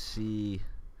excited to see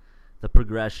the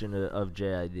progression of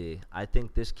JID. I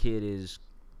think this kid is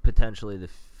potentially the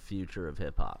future of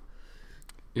hip hop.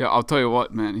 Yeah, I'll tell you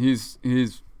what, man. He's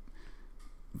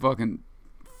fucking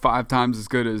 5 times as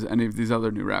good as any of these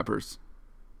other new rappers.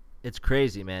 It's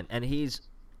crazy, man. And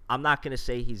I'm not going to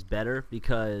say he's better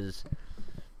because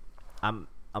I'm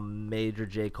a major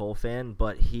J. Cole fan,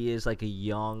 but he is like a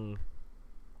young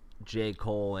J.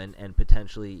 Cole and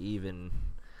potentially even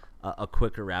a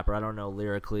quicker rapper. I don't know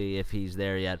lyrically if he's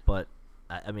there yet, but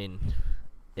I mean,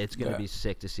 it's going to be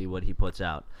sick to see what he puts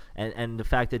out. And the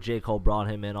fact that J. Cole brought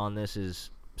him in on this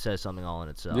says something all in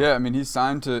itself. Yeah, I mean, he's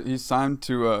signed to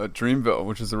Dreamville,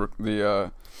 which is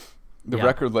the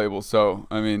record label. So,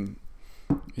 I mean,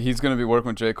 he's going to be working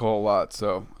with J. Cole a lot.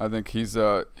 So, I think he's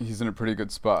in a pretty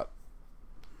good spot.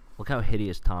 Look how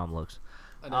hideous Tom looks.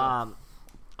 I know.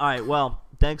 All right, well,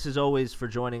 thanks as always for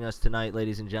joining us tonight,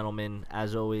 ladies and gentlemen.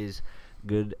 As always,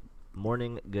 good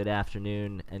morning, good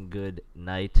afternoon, and good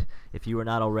night. If you are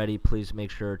not already, please make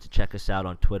sure to check us out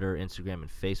on Twitter, Instagram, and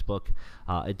Facebook.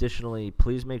 Additionally,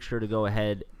 please make sure to go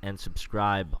ahead and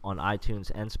subscribe on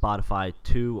iTunes and Spotify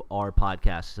to our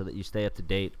podcast so that you stay up to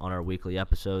date on our weekly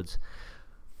episodes.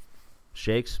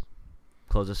 Shakes,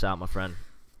 close us out, my friend.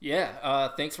 Yeah,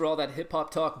 thanks for all that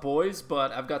hip-hop talk, boys,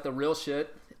 but I've got the real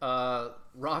shit.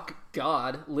 Rock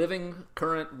god, living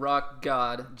current rock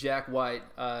god, Jack White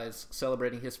is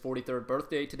celebrating his 43rd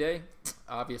birthday today.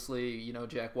 Obviously, you know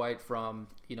Jack White from,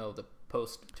 the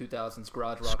post-2000s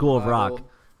garage rock School of revival, Rock.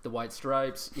 The White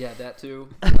Stripes, yeah, that too.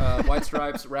 White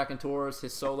Stripes, Raconteurs,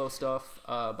 his solo stuff.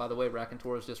 By the way,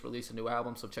 Raconteurs just released a new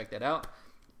album, so check that out.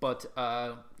 But,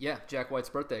 yeah, Jack White's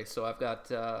birthday. So I've got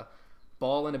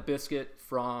Ball and a Biscuit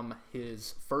from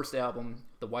his first album,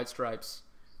 The White Stripes.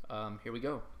 Here we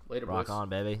go. Later, Rock boys. on,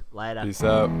 baby. Later. Peace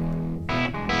out.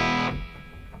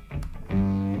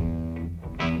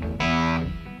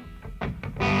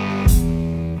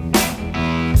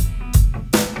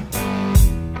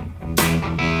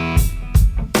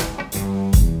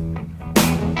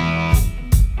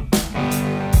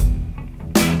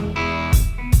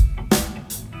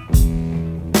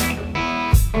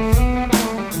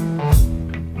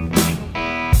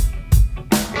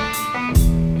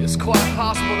 It's quite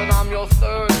possible that I'm your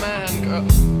third man, girl.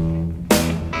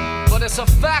 But it's a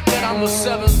fact that I'm the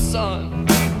seventh son.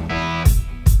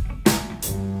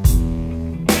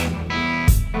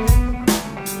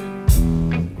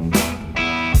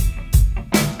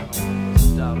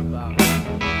 Doubt about it.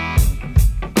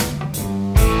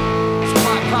 It's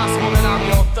quite possible that I'm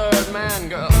your third man,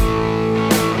 girl.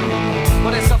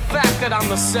 But it's a fact that I'm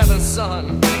the seventh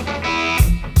son.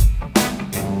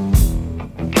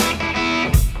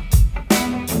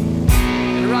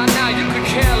 Right now you could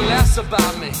care less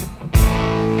about me,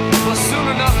 but soon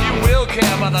enough you will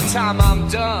care by the time I'm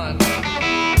done.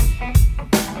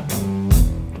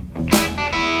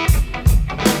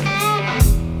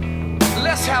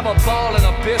 Let's have a ball and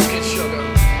a biscuit, sugar,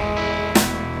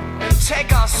 and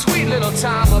take our sweet little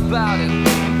time about it.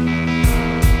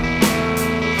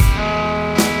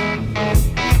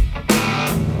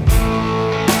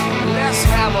 Let's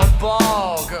have a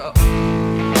ball, girl,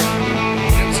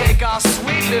 take our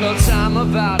sweet little time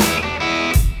about it.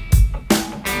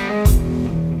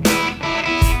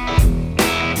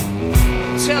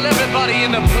 Tell everybody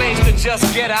in the place to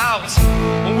just get out,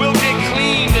 and we'll get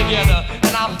clean together,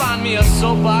 and I'll find me a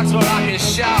soapbox where I can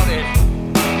shout it.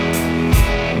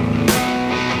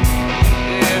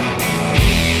 Yeah.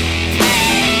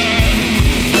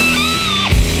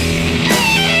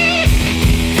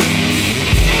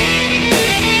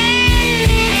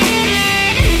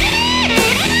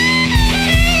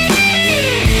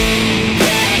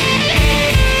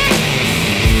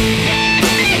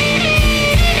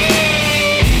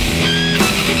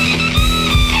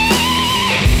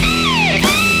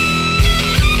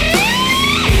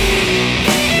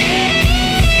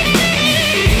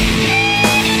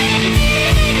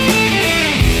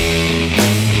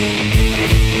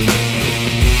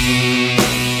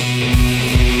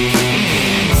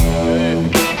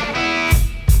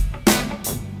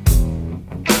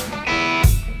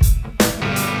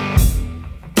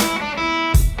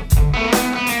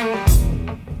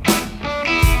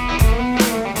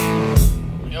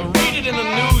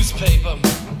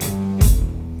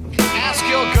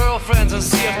 And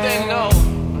see if they know.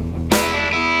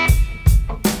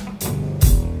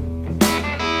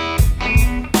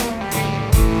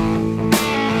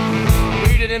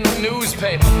 Read it in the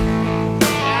newspaper.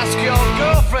 Ask your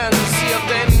girlfriends and see if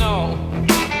they know.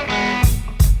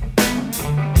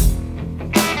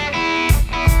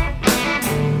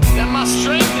 That my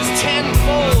strength is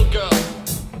tenfold, girl.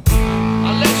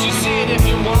 I'll let you see it if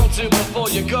you want to before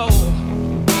you go.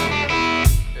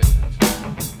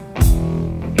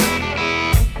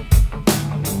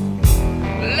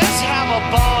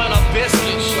 Ball and a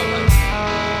biscuit, sugar.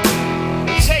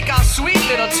 Take our sweet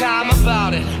little time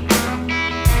about it.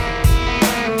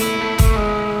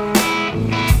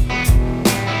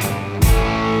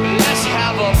 Let's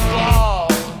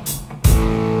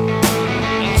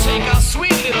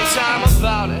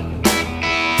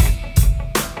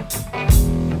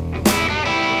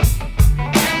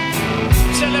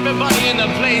everybody in the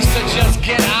place to just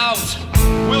get out.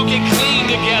 We'll get clean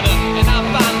together, and I'll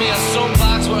find me a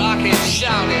soapbox where I can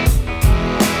shout it.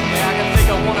 Yeah, I can think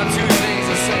of one or two things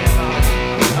to say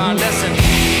about it. Listen.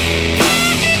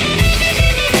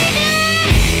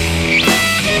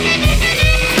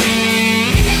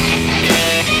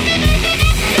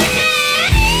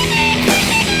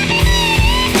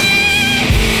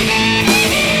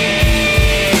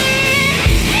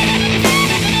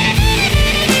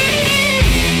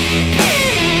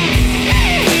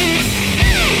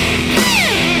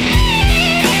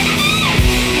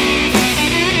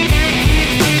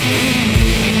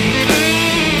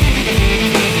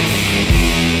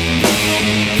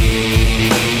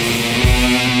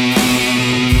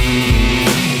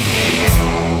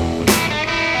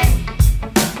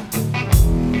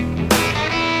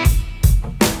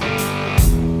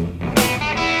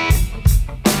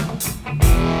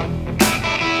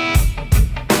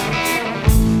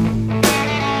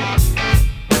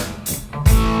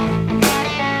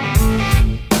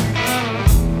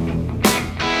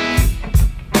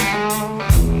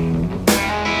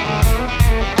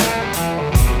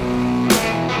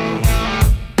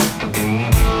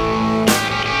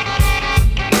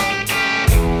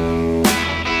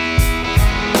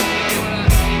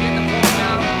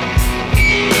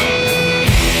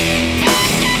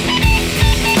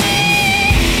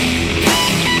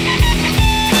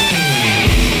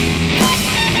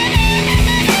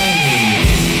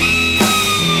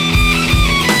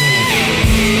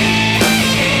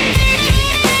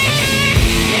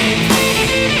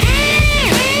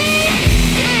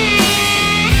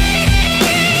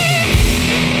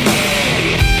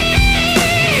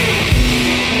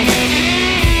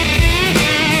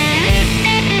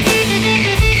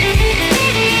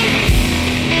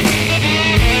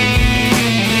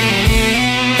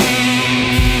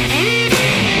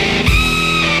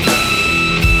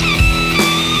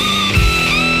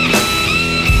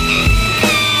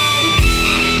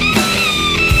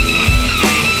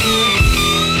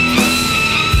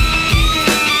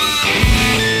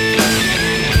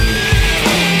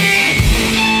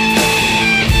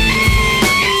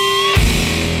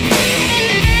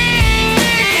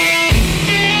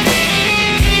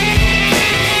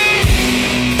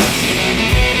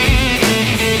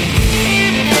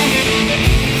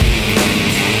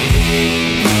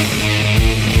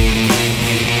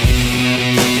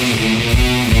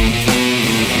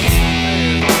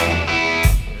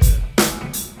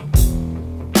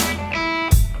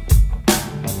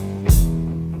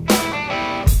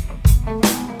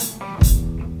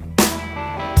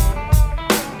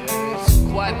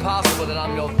 Possible that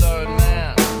I'm your third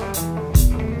man,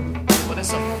 but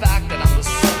it's a fact that I'm the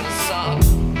seventh son.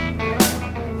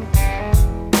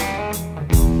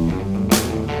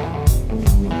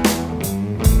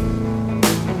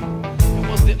 It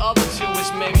was the other two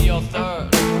which made me your third,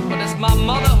 but it's my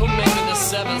mother who made me the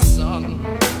seventh son.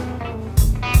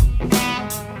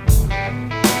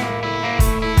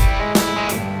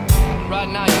 Right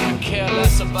now you can care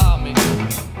less about me.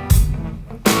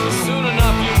 Soon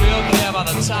enough you will care by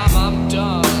the time I'm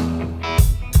done.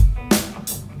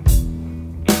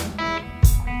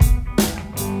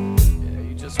 Yeah,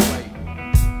 you just wait.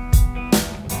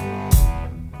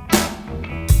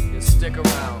 You stick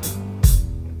around.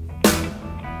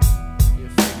 You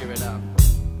figure it out.